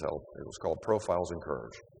Sorensen's help. It was called Profiles in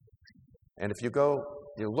Courage. And if you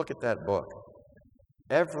look at that book,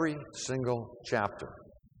 every single chapter,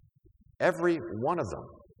 every one of them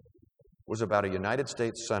was about a United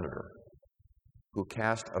States senator who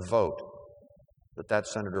cast a vote that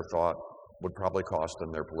senator thought would probably cost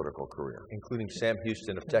them their political career. Including Sam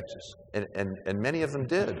Houston of Texas. And many of them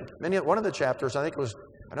did. One of the chapters, I don't think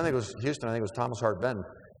it was Houston, I think it was Thomas Hart Benton.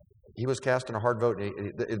 He was casting a hard vote.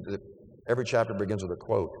 Every chapter begins with a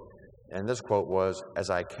quote. And this quote was,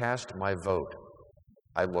 "As I cast my vote,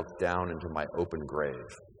 I looked down into my open grave."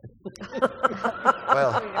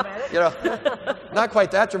 Well, not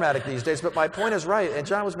quite that dramatic these days, but my point is right. And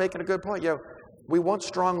John was making a good point. We want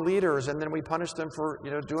strong leaders, and then we punish them for,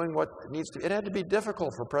 doing what needs to. It had to be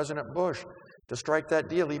difficult for President Bush to strike that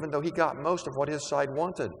deal, even though he got most of what his side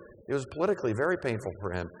wanted. It was politically very painful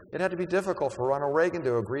for him. It had to be difficult for Ronald Reagan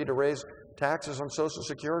to agree to raise taxes on Social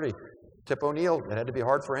Security. Tip O'Neill, it had to be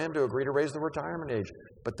hard for him to agree to raise the retirement age.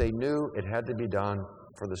 But they knew it had to be done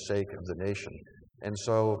for the sake of the nation. And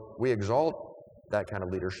so we exalt that kind of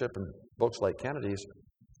leadership, and books like Kennedy's,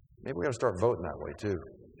 maybe we got to start voting that way too.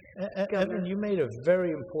 Evan, you made a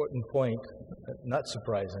very important point, not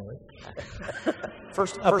surprisingly,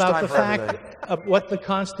 first about the fact of what the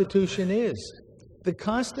Constitution is. The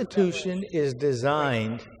Constitution is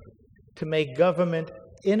designed to make government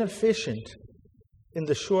inefficient in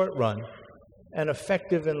the short run and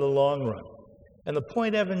effective in the long run. And the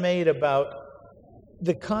point Evan made about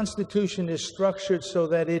the Constitution is structured so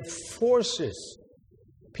that it forces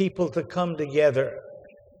people to come together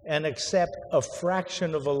and accept a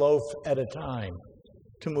fraction of a loaf at a time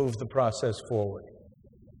to move the process forward.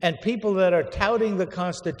 And people that are touting the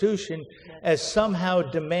Constitution as somehow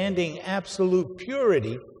demanding absolute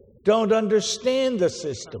purity don't understand the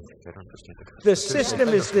system. The system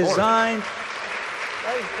is designed.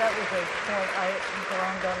 That was a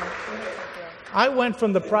point I went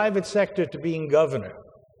from the private sector to being governor.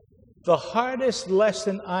 The hardest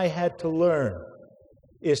lesson I had to learn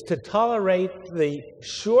is to tolerate the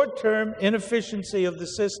short-term inefficiency of the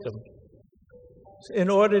system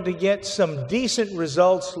in order to get some decent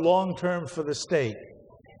results long-term for the state.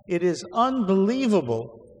 It is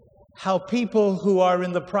unbelievable how people who are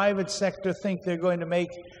in the private sector think they're going to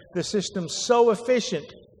make the system so efficient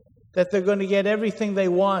that they're going to get everything they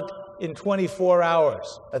want in 24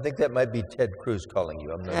 hours. I think that might be Ted Cruz calling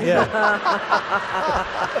you. I'm not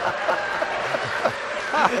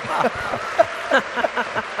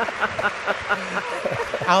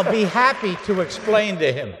I'll be happy to explain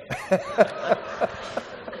to him.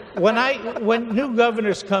 When new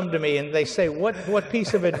governors come to me and they say, what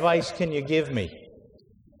piece of advice can you give me?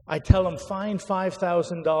 I tell them, find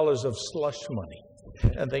 $5,000 of slush money.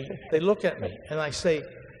 And they look at me and I say,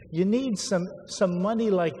 you need some money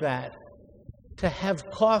like that to have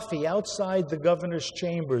coffee outside the governor's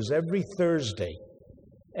chambers every Thursday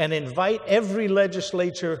and invite every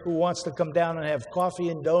legislator who wants to come down and have coffee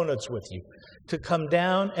and donuts with you to come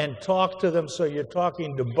down and talk to them, so you're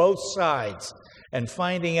talking to both sides and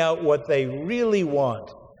finding out what they really want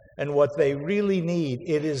and what they really need.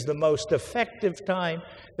 It is the most effective time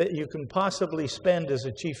that you can possibly spend as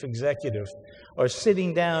a chief executive, or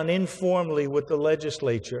sitting down informally with the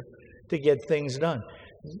legislature to get things done.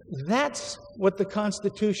 That's what the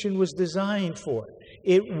Constitution was designed for.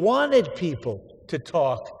 It wanted people to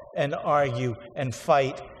talk and argue and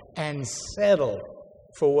fight and settle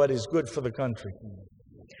for what is good for the country.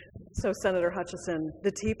 So, Senator Hutchison,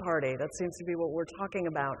 the Tea Party, that seems to be what we're talking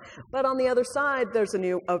about. But on the other side, there's a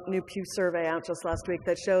new Pew survey out just last week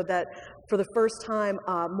that showed that for the first time,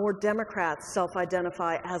 more Democrats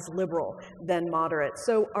self-identify as liberal than moderate.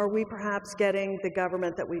 So are we perhaps getting the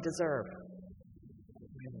government that we deserve?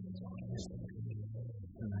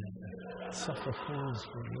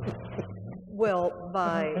 Well,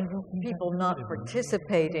 by people not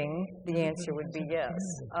participating, the answer would be yes.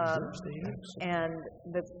 And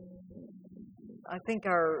I think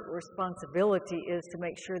our responsibility is to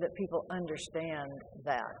make sure that people understand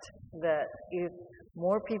that if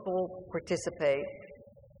more people participate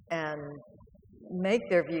and make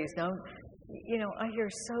their views known, you know, I hear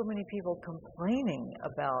so many people complaining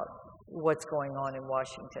about what's going on in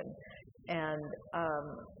Washington, and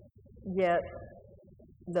yet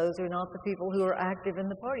those are not the people who are active in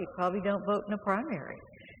the party, probably don't vote in a primary.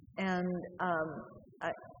 And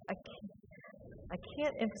I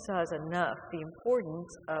can't emphasize enough the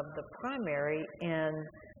importance of the primary in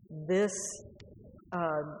this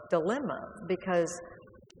dilemma, because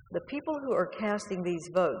the people who are casting these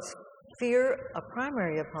votes fear a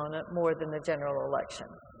primary opponent more than the general election.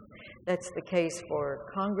 That's the case for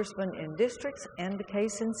congressmen in districts and the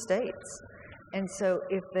case in states. And so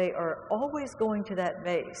if they are always going to that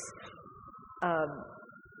base,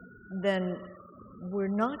 then we're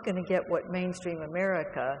not going to get what mainstream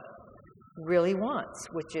America really wants,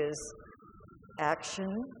 which is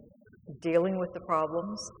action, dealing with the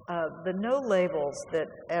problems. The no labels that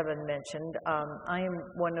Evan mentioned, I am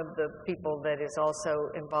one of the people that is also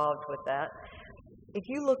involved with that. If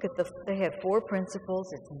you look at they have 4 principles.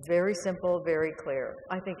 It's very simple, very clear.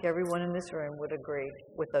 I think everyone in this room would agree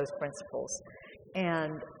with those principles.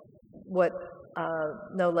 And what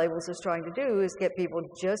No Labels is trying to do is get people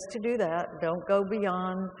just to do that. Don't go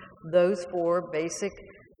beyond those 4 basic,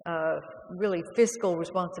 really fiscal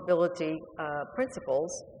responsibility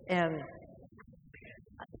principles. And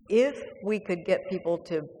if we could get people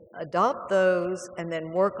to adopt those and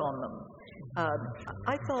then work on them,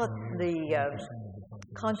 I thought the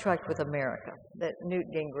contract with America that Newt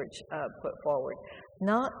Gingrich put forward,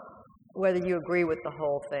 not whether you agree with the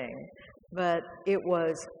whole thing, but it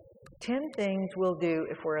was 10 things we'll do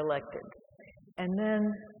if we're elected. And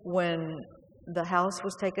then when the House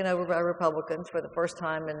was taken over by Republicans for the first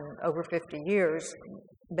time in over 50 years,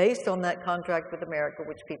 based on that contract with America,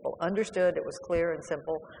 which people understood, it was clear and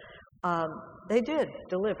simple, they did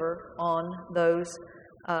deliver on those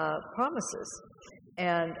promises.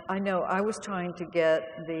 And I know I was trying to get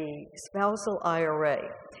the spousal IRA,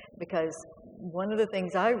 because one of the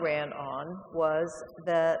things I ran on was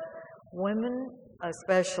that women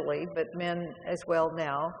especially, but men as well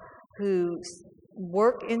now, who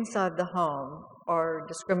work inside the home are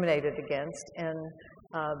discriminated against in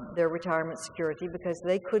their retirement security because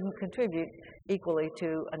they couldn't contribute equally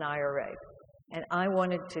to an IRA. And I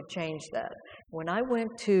wanted to change that. When I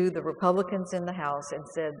went to the Republicans in the House and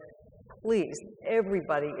said, please,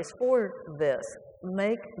 everybody is for this,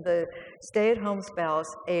 make the stay-at-home spouse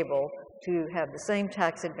able to have the same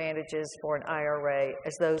tax advantages for an IRA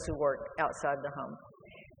as those who work outside the home.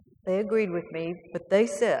 They agreed with me, but they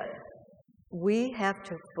said, we have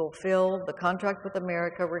to fulfill the Contract with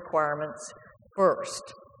America requirements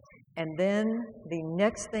first, and then the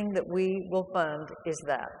next thing that we will fund is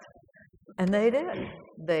that. And they did.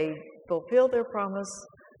 They fulfilled their promise,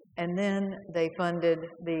 and then they funded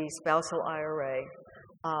the spousal IRA,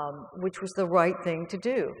 which was the right thing to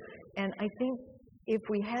do. And I think if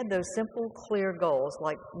we had those simple, clear goals,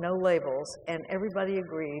 like no labels, and everybody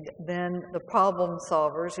agreed, then the problem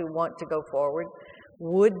solvers who want to go forward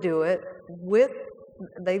would do it with,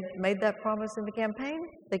 they made that promise in the campaign,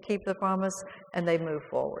 they keep the promise, and they move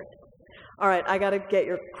forward. All right, I got to get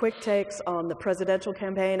your quick takes on the presidential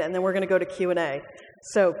campaign, and then we're going to go to Q&A.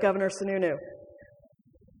 So, Governor Sununu.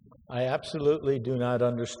 I absolutely do not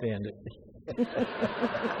understand it.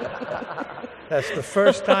 That's the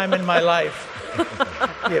first time in my life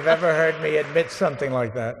you've ever heard me admit something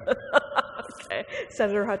like that. Okay.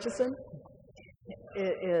 Senator Hutchison?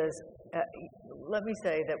 it is, let me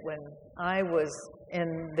say that when I was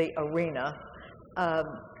in the arena,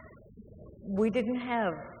 we didn't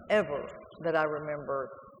have ever, that I remember,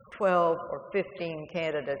 12 or 15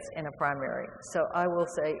 candidates in a primary. So I will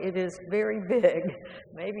say it is very big.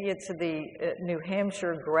 Maybe it's the New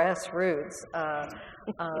Hampshire grassroots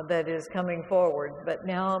that is coming forward, but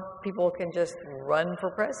now people can just run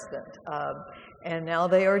for president. And now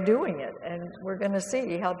they are doing it. And we're going to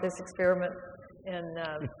see how this experiment in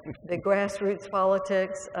the grassroots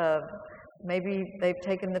politics, maybe they've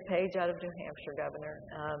taken the page out of New Hampshire, Governor,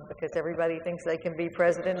 because everybody thinks they can be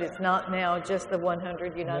president. It's not now just the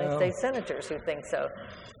 100 United States senators who think so.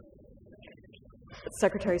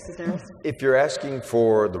 Secretary Cisneros. If you're asking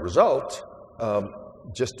for the result,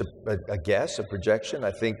 just a guess, a projection,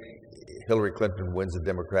 I think Hillary Clinton wins the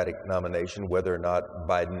Democratic nomination, whether or not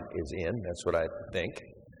Biden is in. That's what I think.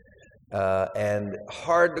 And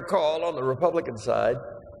hard to call on the Republican side,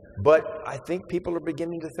 but I think people are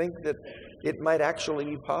beginning to think that it might actually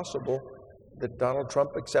be possible that Donald Trump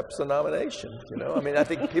accepts the nomination. You know, I mean, I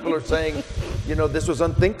think people are saying, you know, this was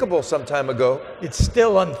unthinkable some time ago. It's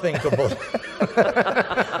still unthinkable.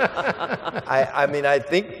 I mean, I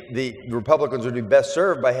think the Republicans would be best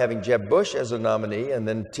served by having Jeb Bush as a nominee and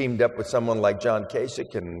then teamed up with someone like John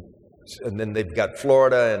Kasich, and then they've got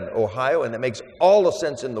Florida and Ohio, and that makes all the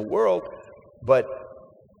sense in the world. But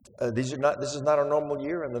this is not a normal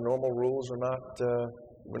year, and the normal rules are not,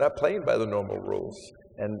 we're not playing by the normal rules.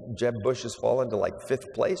 And Jeb Bush has fallen to like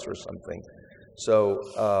 5th place or something. So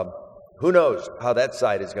who knows how that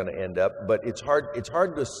side is going to end up, but it's hard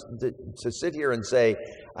to sit here and say,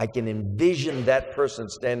 I can envision that person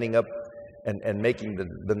standing up and making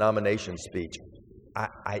the nomination speech.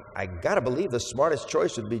 I got to believe the smartest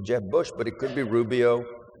choice would be Jeb Bush, but it could be Rubio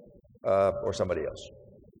or somebody else.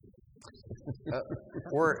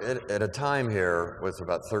 We're at a time here with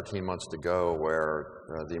about 13 months to go where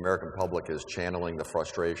the American public is channeling the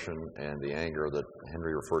frustration and the anger that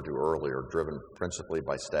Henry referred to earlier, driven principally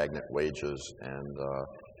by stagnant wages and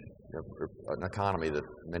an economy that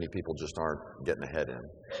many people just aren't getting ahead in.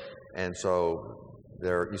 And so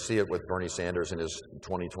you see it with Bernie Sanders and his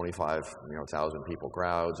 1,000 people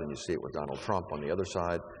crowds, and you see it with Donald Trump on the other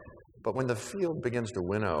side. But when the field begins to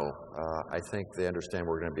winnow, I think they understand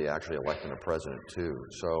we're going to be actually electing a president too.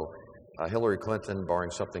 So Hillary Clinton, barring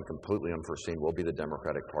something completely unforeseen, will be the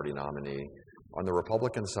Democratic Party nominee. On the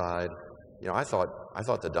Republican side, you know, I thought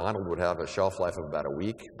that Donald would have a shelf life of about a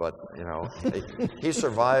week, but you know, he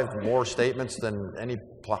survived more statements than any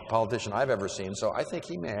politician I've ever seen. So I think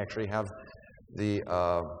he may actually have the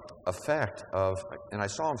effect of, and I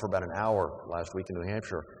saw him for about an hour last week in New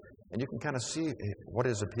Hampshire, and you can kind of see what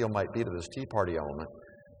his appeal might be to this Tea Party element.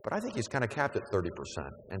 But I think he's kind of capped at 30%.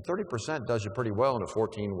 And 30% does you pretty well in a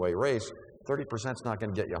 14-way race. 30% is not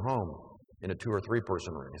going to get you home in a 2 or 3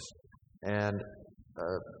 person race. And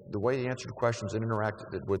the way he answered questions and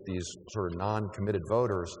interacted with these sort of non-committed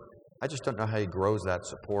voters, I just don't know how he grows that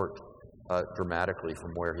support dramatically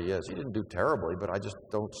from where he is. He didn't do terribly, but I just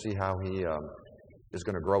don't see how he is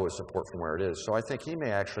going to grow his support from where it is. So I think he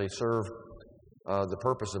may actually serve the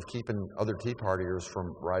purpose of keeping other Tea Partiers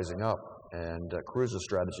from rising up. And Cruz's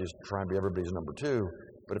strategy is to try and be everybody's number 2.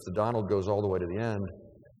 But if the Donald goes all the way to the end,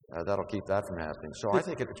 that'll keep that from happening. So I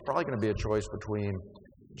think it's probably going to be a choice between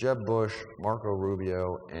Jeb Bush, Marco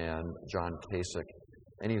Rubio, and John Kasich.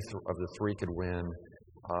 Any of the 3 could win.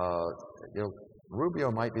 You know, Rubio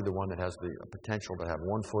might be the one that has the potential to have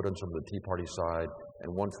 1 foot on some of the Tea Party side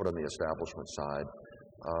and 1 foot on the establishment side.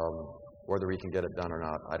 Whether he can get it done or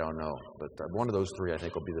not, I don't know. But one of those 3, I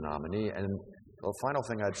think, will be the nominee. And the final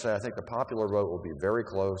thing I'd say, I think the popular vote will be very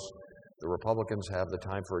close. The Republicans have the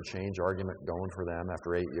time for a change argument going for them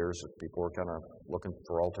after 8 years. People are kind of looking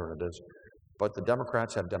for alternatives. But the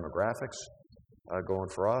Democrats have demographics going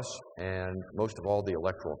for us, and most of all, the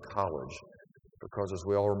Electoral College. Because as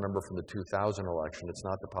we all remember from the 2000 election, it's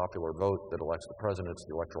not the popular vote that elects the president, it's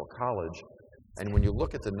the Electoral College. And when you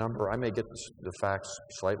look at the number, I may get the facts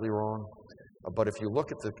slightly wrong, but if you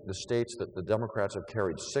look at the states that the Democrats have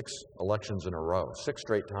carried 6 elections in a row, 6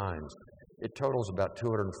 straight times, it totals about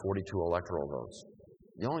 242 electoral votes.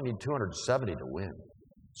 You only need 270 to win.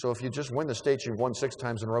 So if you just win the states you've won 6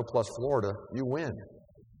 times in a row plus Florida, you win.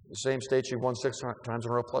 The same states you've won 6 times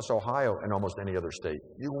in a row plus Ohio and almost any other state,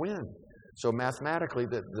 you win. So mathematically,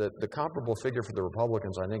 the comparable figure for the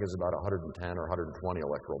Republicans, I think, is about 110 or 120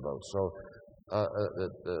 electoral votes. So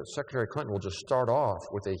the Secretary Clinton will just start off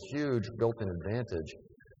with a huge built-in advantage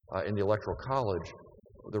in the Electoral College.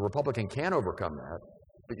 The Republican can overcome that,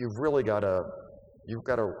 but you've really got to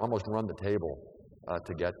almost run the table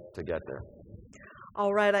to get there.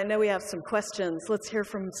 All right, I know we have some questions. Let's hear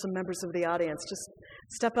from some members of the audience. Just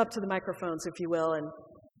step up to the microphones, if you will, and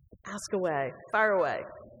ask away. Fire away.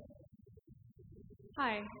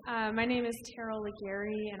 Hi, my name is Terrell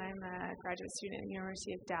Laguerre, and I'm a graduate student at the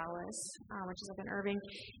University of Dallas, which is up in Irving.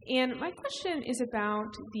 And my question is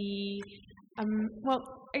about the, well,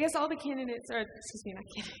 I guess all the candidates, or excuse me, not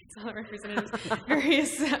candidates, all the representatives,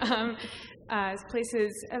 various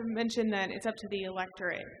places have mentioned that it's up to the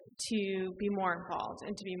electorate to be more involved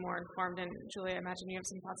and to be more informed. And Julie, I imagine you have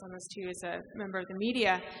some thoughts on this too as a member of the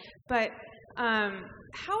media. But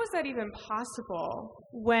how is that even possible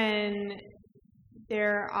when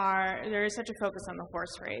there is such a focus on the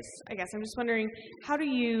horse race? I guess I'm just wondering, how do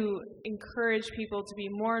you encourage people to be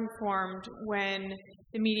more informed when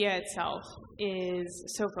the media itself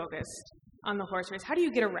is so focused on the horse race? How do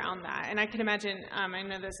you get around that? And I can imagine, I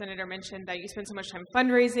know the senator mentioned that you spend so much time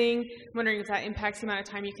fundraising. I'm wondering if that impacts the amount of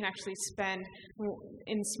time you can actually spend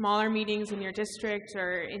in smaller meetings in your district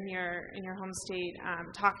or in your home state,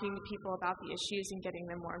 talking to people about the issues and getting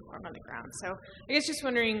them more informed on the ground. So I guess just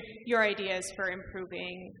wondering your ideas for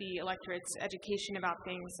improving the electorate's education about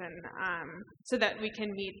things, and so that we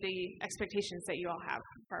can meet the expectations that you all have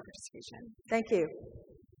for our participation. Thank you.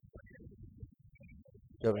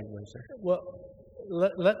 Well,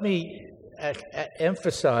 let me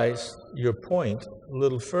emphasize your point a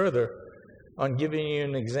little further on giving you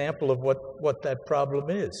an example of what that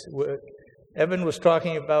problem is. Evan was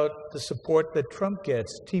talking about the support that Trump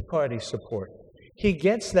gets, Tea Party support. He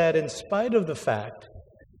gets that in spite of the fact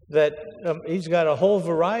that he's got a whole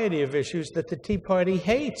variety of issues that the Tea Party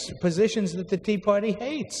hates, positions that the Tea Party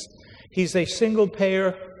hates. He's a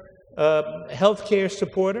single-payer health care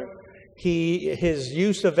supporter. His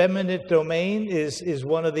use of eminent domain is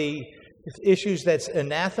one of the issues that's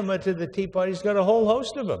anathema to the Tea Party. He's got a whole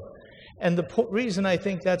host of them. And the reason I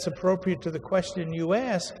think that's appropriate to the question you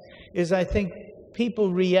ask is I think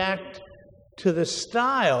people react to the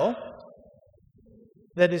style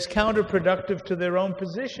that is counterproductive to their own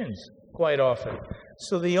positions quite often.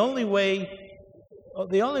 So the only way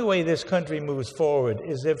this country moves forward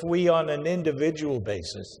is if we, on an individual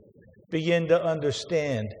basis, begin to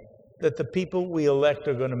understand that the people we elect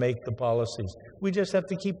are going to make the policies. We just have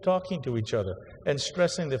to keep talking to each other and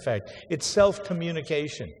stressing the fact. It's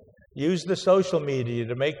self-communication. Use the social media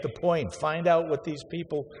to make the point. Find out what these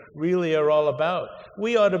people really are all about.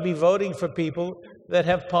 We ought to be voting for people that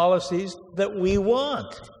have policies that we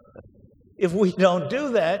want. If we don't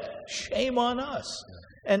do that, shame on us.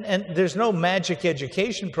 And there's no magic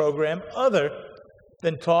education program other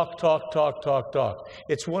than talk, talk, talk, talk, talk.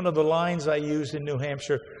 It's one of the lines I use in New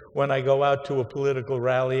Hampshire when I go out to a political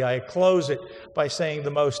rally. I close it by saying the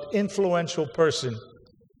most influential person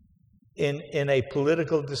in a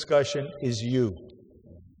political discussion is you.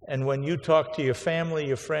 And when you talk to your family,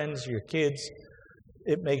 your friends, your kids,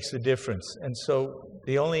 it makes a difference. And so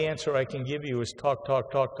the only answer I can give you is talk,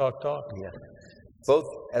 talk, talk, talk, talk. Yeah. Both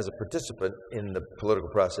as a participant in the political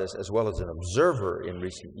process as well as an observer in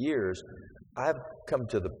recent years, I've come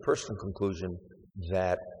to the personal conclusion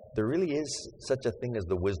that there really is such a thing as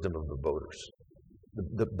the wisdom of the voters.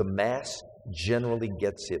 The mass generally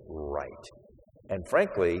gets it right. And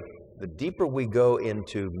frankly, the deeper we go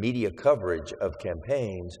into media coverage of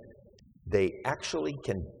campaigns, they actually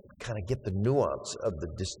can kind of get the nuance of the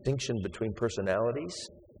distinction between personalities,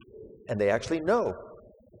 and they actually know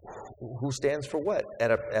who stands for what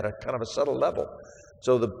at a kind of a subtle level.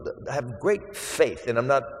 So I have great faith, and I'm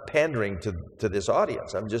not pandering to this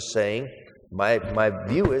audience. I'm just saying my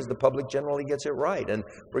view is the public generally gets it right. And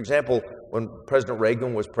for example, when President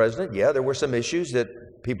Reagan was president, yeah, there were some issues that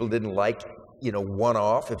people didn't like, one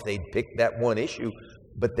off if they'd picked that one issue,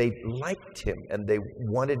 but they liked him and they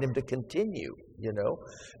wanted him to continue,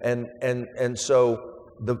 And so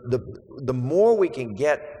the more we can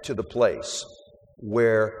get to the place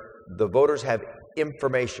where the voters have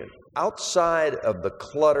information outside of the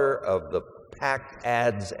clutter of the PAC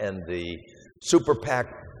ads and the super PAC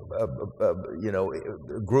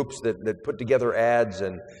groups that put together ads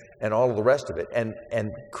and all of the rest of it,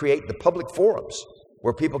 and create the public forums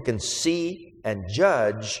where people can see and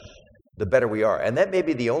judge, the better we are. And that may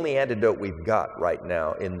be the only antidote we've got right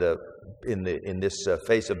now in this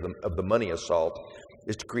face of the money assault,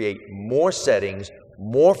 is to create more settings,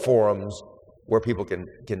 more forums where people can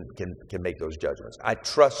make those judgments. I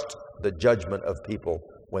trust the judgment of people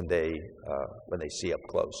when they see up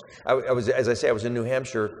close. I was in New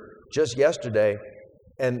Hampshire just yesterday,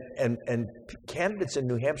 and candidates in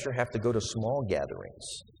New Hampshire have to go to small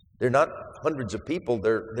gatherings. They're not hundreds of people.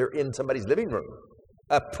 They're in somebody's living room.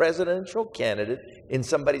 A presidential candidate in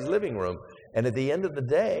somebody's living room. And at the end of the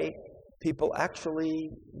day, people actually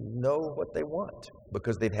know what they want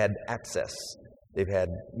because they've had access. They've had,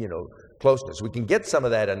 closeness. We can get some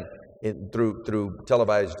of that through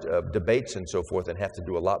televised debates and so forth and have to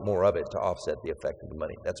do a lot more of it to offset the effect of the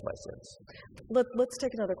money. That's my sense. Let's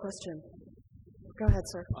take another question. Go ahead,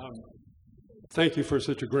 sir. Thank you for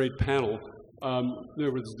such a great panel.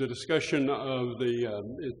 There was the discussion of the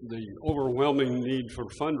overwhelming need for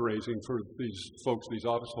fundraising for these folks, these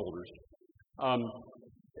office holders.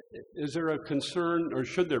 Is there a concern, or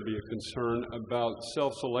should there be a concern, about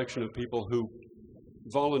self-selection of people who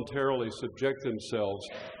voluntarily subject themselves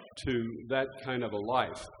to that kind of a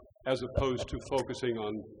life, as opposed to focusing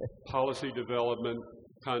on policy development,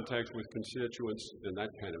 contact with constituents, and that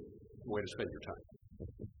kind of way to spend your time?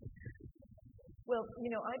 Well,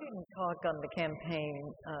 I didn't talk on the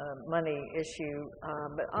campaign money issue,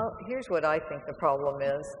 but here's what I think the problem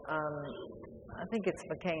is. I think it's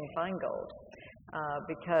McCain-Feingold,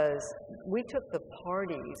 because we took the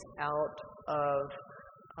parties out of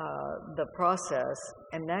the process,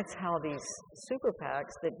 and that's how these super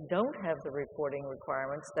PACs that don't have the reporting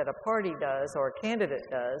requirements that a party does or a candidate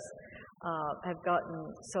does have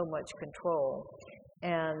gotten so much control.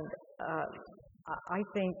 And I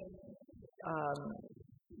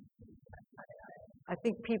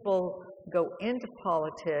think people go into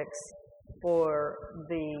politics for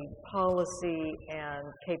the policy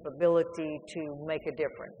and capability to make a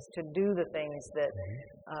difference, to do the things that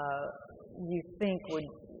you think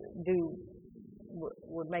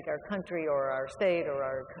would make our country or our state or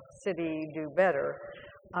our city do better.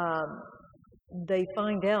 They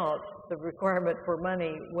find out the requirement for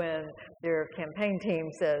money when their campaign team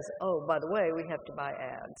says, oh, by the way, we have to buy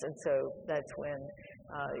ads. And so that's when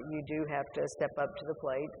you do have to step up to the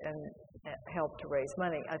plate and help to raise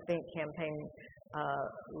money. I think campaign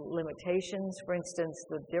limitations, for instance,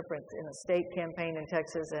 the difference in a state campaign in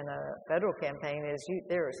Texas and a federal campaign is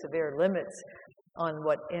there are severe limits on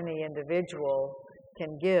what any individual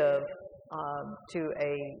can give to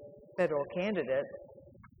a federal candidate.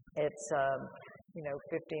 It's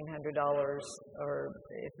 $1,500, or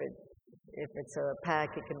if it's a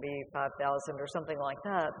PAC, it can be $5,000 or something like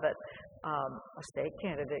that. But a state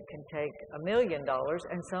candidate can take $1 million,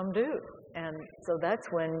 and some do. And so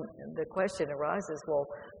that's when the question arises: well,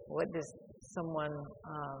 what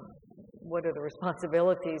are the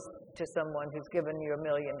responsibilities to someone who's given you $1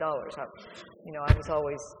 million? I was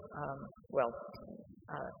always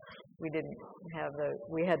we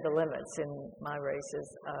had the limits in my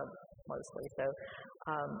races mostly. So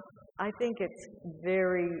I think it's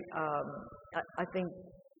very, I think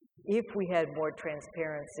if we had more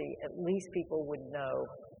transparency, at least people would know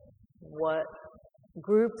what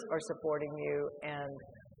groups are supporting you and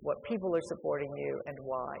what people are supporting you and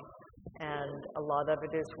why. And a lot of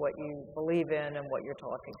it is what you believe in and what you're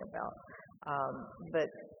talking about. But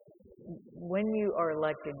when you are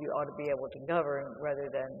elected, you ought to be able to govern rather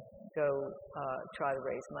than go try to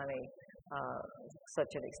raise money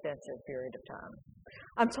such an extensive period of time.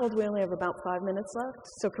 I'm told we only have about 5 minutes left,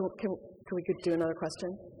 so can we do another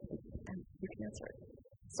question? And you can answer it.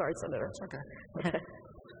 Sorry, Senator. Okay.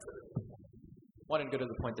 Wanted to go to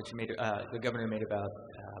the point that you made, the governor made about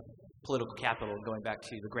political capital, going back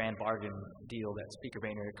to the grand bargain deal that Speaker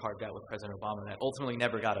Boehner had carved out with President Obama that ultimately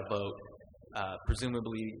never got a vote,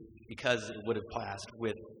 presumably because it would have passed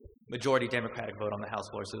with majority Democratic vote on the House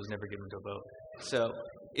floor, so it was never given to a vote. So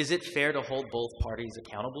is it fair to hold both parties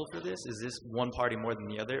accountable for this? Is this one party more than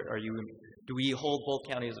the other? Do we hold both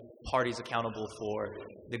parties accountable for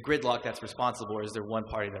the gridlock that's responsible, or is there one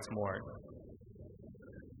party that's more?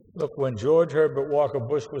 Look, when George Herbert Walker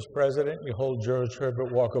Bush was president, you hold George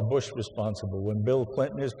Herbert Walker Bush responsible. When Bill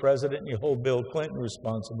Clinton is president, you hold Bill Clinton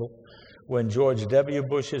responsible. When George W.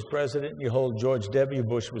 Bush is president, you hold George W.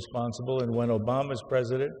 Bush responsible. And when Obama is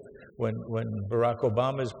president, when Barack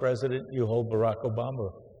Obama is president, you hold Barack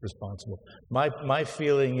Obama responsible. My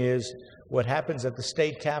feeling is what happens at the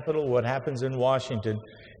state capitol, what happens in Washington,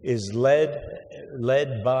 is led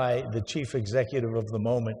by the chief executive of the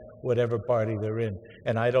moment, whatever party they're in.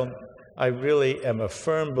 And I really am a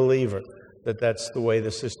firm believer that that's the way the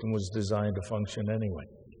system was designed to function anyway.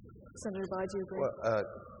 Senator Bide, do you agree? Well,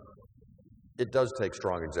 it does take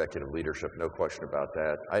strong executive leadership, no question about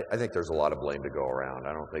that. I think there's a lot of blame to go around.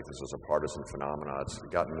 I don't think this is a partisan phenomenon. It's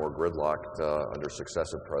gotten more gridlocked under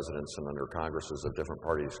successive presidents and under Congresses of different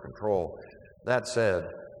parties' control. That said,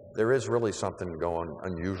 there is really something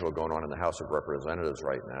unusual going on in the House of Representatives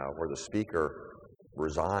right now, where the Speaker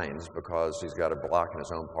resigns because he's got a bloc in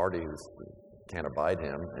his own party who can't abide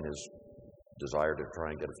him and his desire to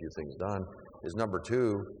try and get a few things done. His number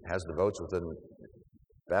two has the votes within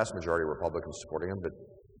vast majority of Republicans supporting him, but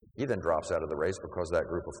He then drops out of the race because that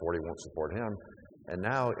group of 40 won't support him. And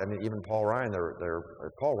now, I mean, even Paul Ryan,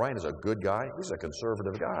 Paul Ryan is a good guy. He's a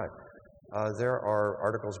conservative guy. There are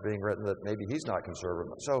articles being written that maybe he's not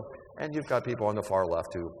conservative. So, and you've got people on the far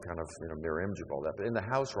left who kind of, mirror image of all that. But in the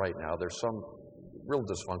House right now, there's some real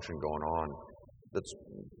dysfunction going on that's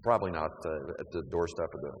probably not at the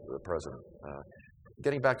doorstep of the president.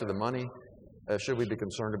 Getting back to the money, should we be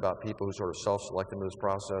concerned about people who sort of self-select into this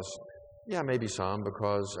process? Yeah, maybe some,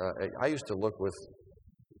 because I used to look with,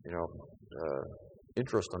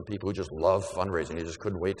 interest on people who just love fundraising. They just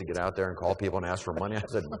couldn't wait to get out there and call people and ask for money. I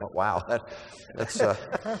said, wow,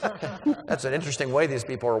 that's an interesting way these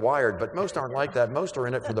people are wired. But most aren't like that. Most are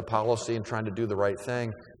in it for the policy and trying to do the right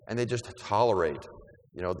thing, and they just tolerate,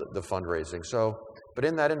 the fundraising. So, but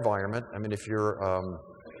in that environment, I mean, if you're,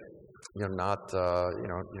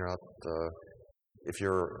 if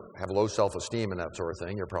you have low self-esteem and that sort of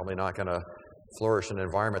thing, you're probably not going to flourish in an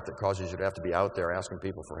environment that causes you to have to be out there asking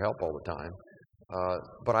people for help all the time.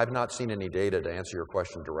 But I've not seen any data, to answer your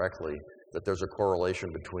question directly, that there's a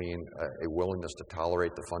correlation between a willingness to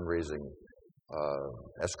tolerate the fundraising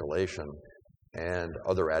escalation and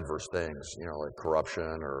other adverse things, like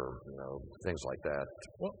corruption or things like that.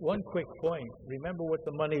 One quick point. Remember what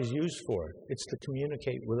the money is used for. It's to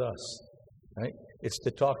communicate with us, right? It's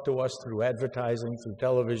to talk to us through advertising, through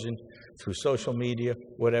television, through social media,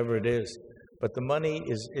 whatever it is. But the money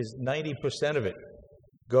is 90% of it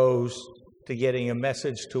goes to getting a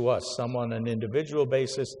message to us, some on an individual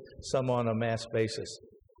basis, some on a mass basis.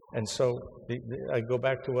 And so I go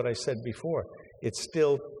back to what I said before. It's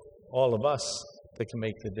still all of us that can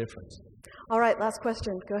make the difference. All right, last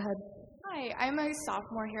question. Go ahead. Hi, I'm a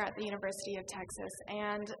sophomore here at the University of Texas,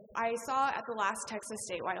 and I saw at the last Texas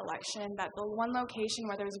statewide election that the one location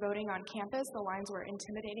where there was voting on campus, the lines were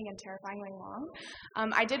intimidating and terrifyingly long.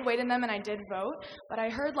 I did wait in them and I did vote, but I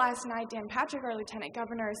heard last night Dan Patrick, our Lieutenant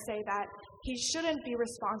Governor, say that he shouldn't be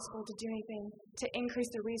responsible to do anything to increase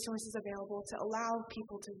the resources available to allow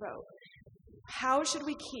people to vote. How should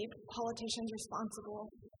we keep politicians responsible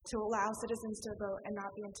to allow citizens to vote and not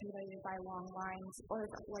be intimidated by long lines or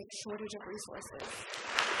like shortage of resources?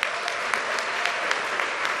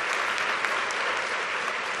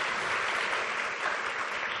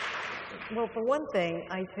 Well, for one thing,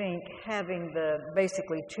 I think having the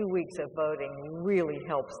basically 2 weeks of voting really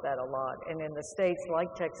helps that a lot. And in the states like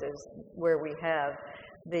Texas, where we have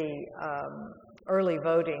the early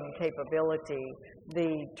voting capability,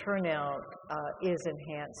 the turnout is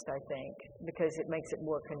enhanced, I think, because it makes it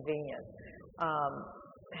more convenient.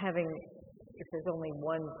 If there's only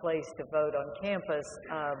one place to vote on campus,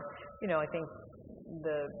 I think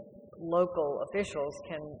the local officials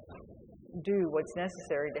can do what's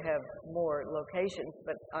necessary to have more locations,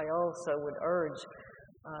 but I also would urge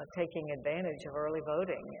taking advantage of early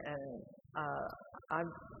voting. And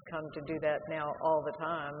I've come to do that now all the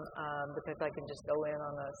time because I can just go in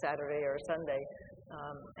on a Saturday or a Sunday.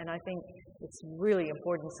 And I think it's really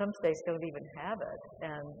important. Some states don't even have it.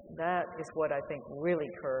 And that is what I think really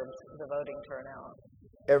curbs the voting turnout.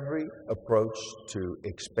 Every approach to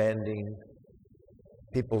expanding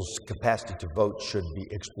people's capacity to vote should be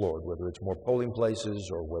explored, whether it's more polling places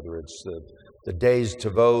or whether it's the days to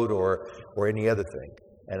vote or any other thing.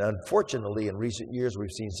 And unfortunately, in recent years,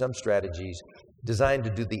 we've seen some strategies designed to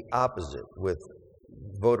do the opposite with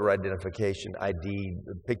voter identification, ID,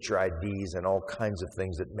 picture IDs, and all kinds of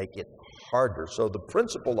things that make it harder. So the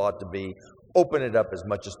principle ought to be open it up as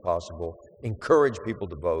much as possible, encourage people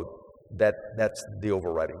to vote. That's the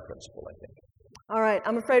overriding principle, I think. All right,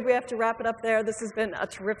 I'm afraid we have to wrap it up there. This has been a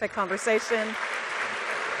terrific conversation.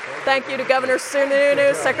 Thank you to Governor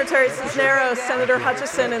Sununu, Secretary Cisneros, Senator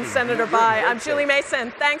Hutchison, and Senator Bayh. I'm Julie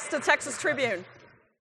Mason. Thanks to Texas Tribune.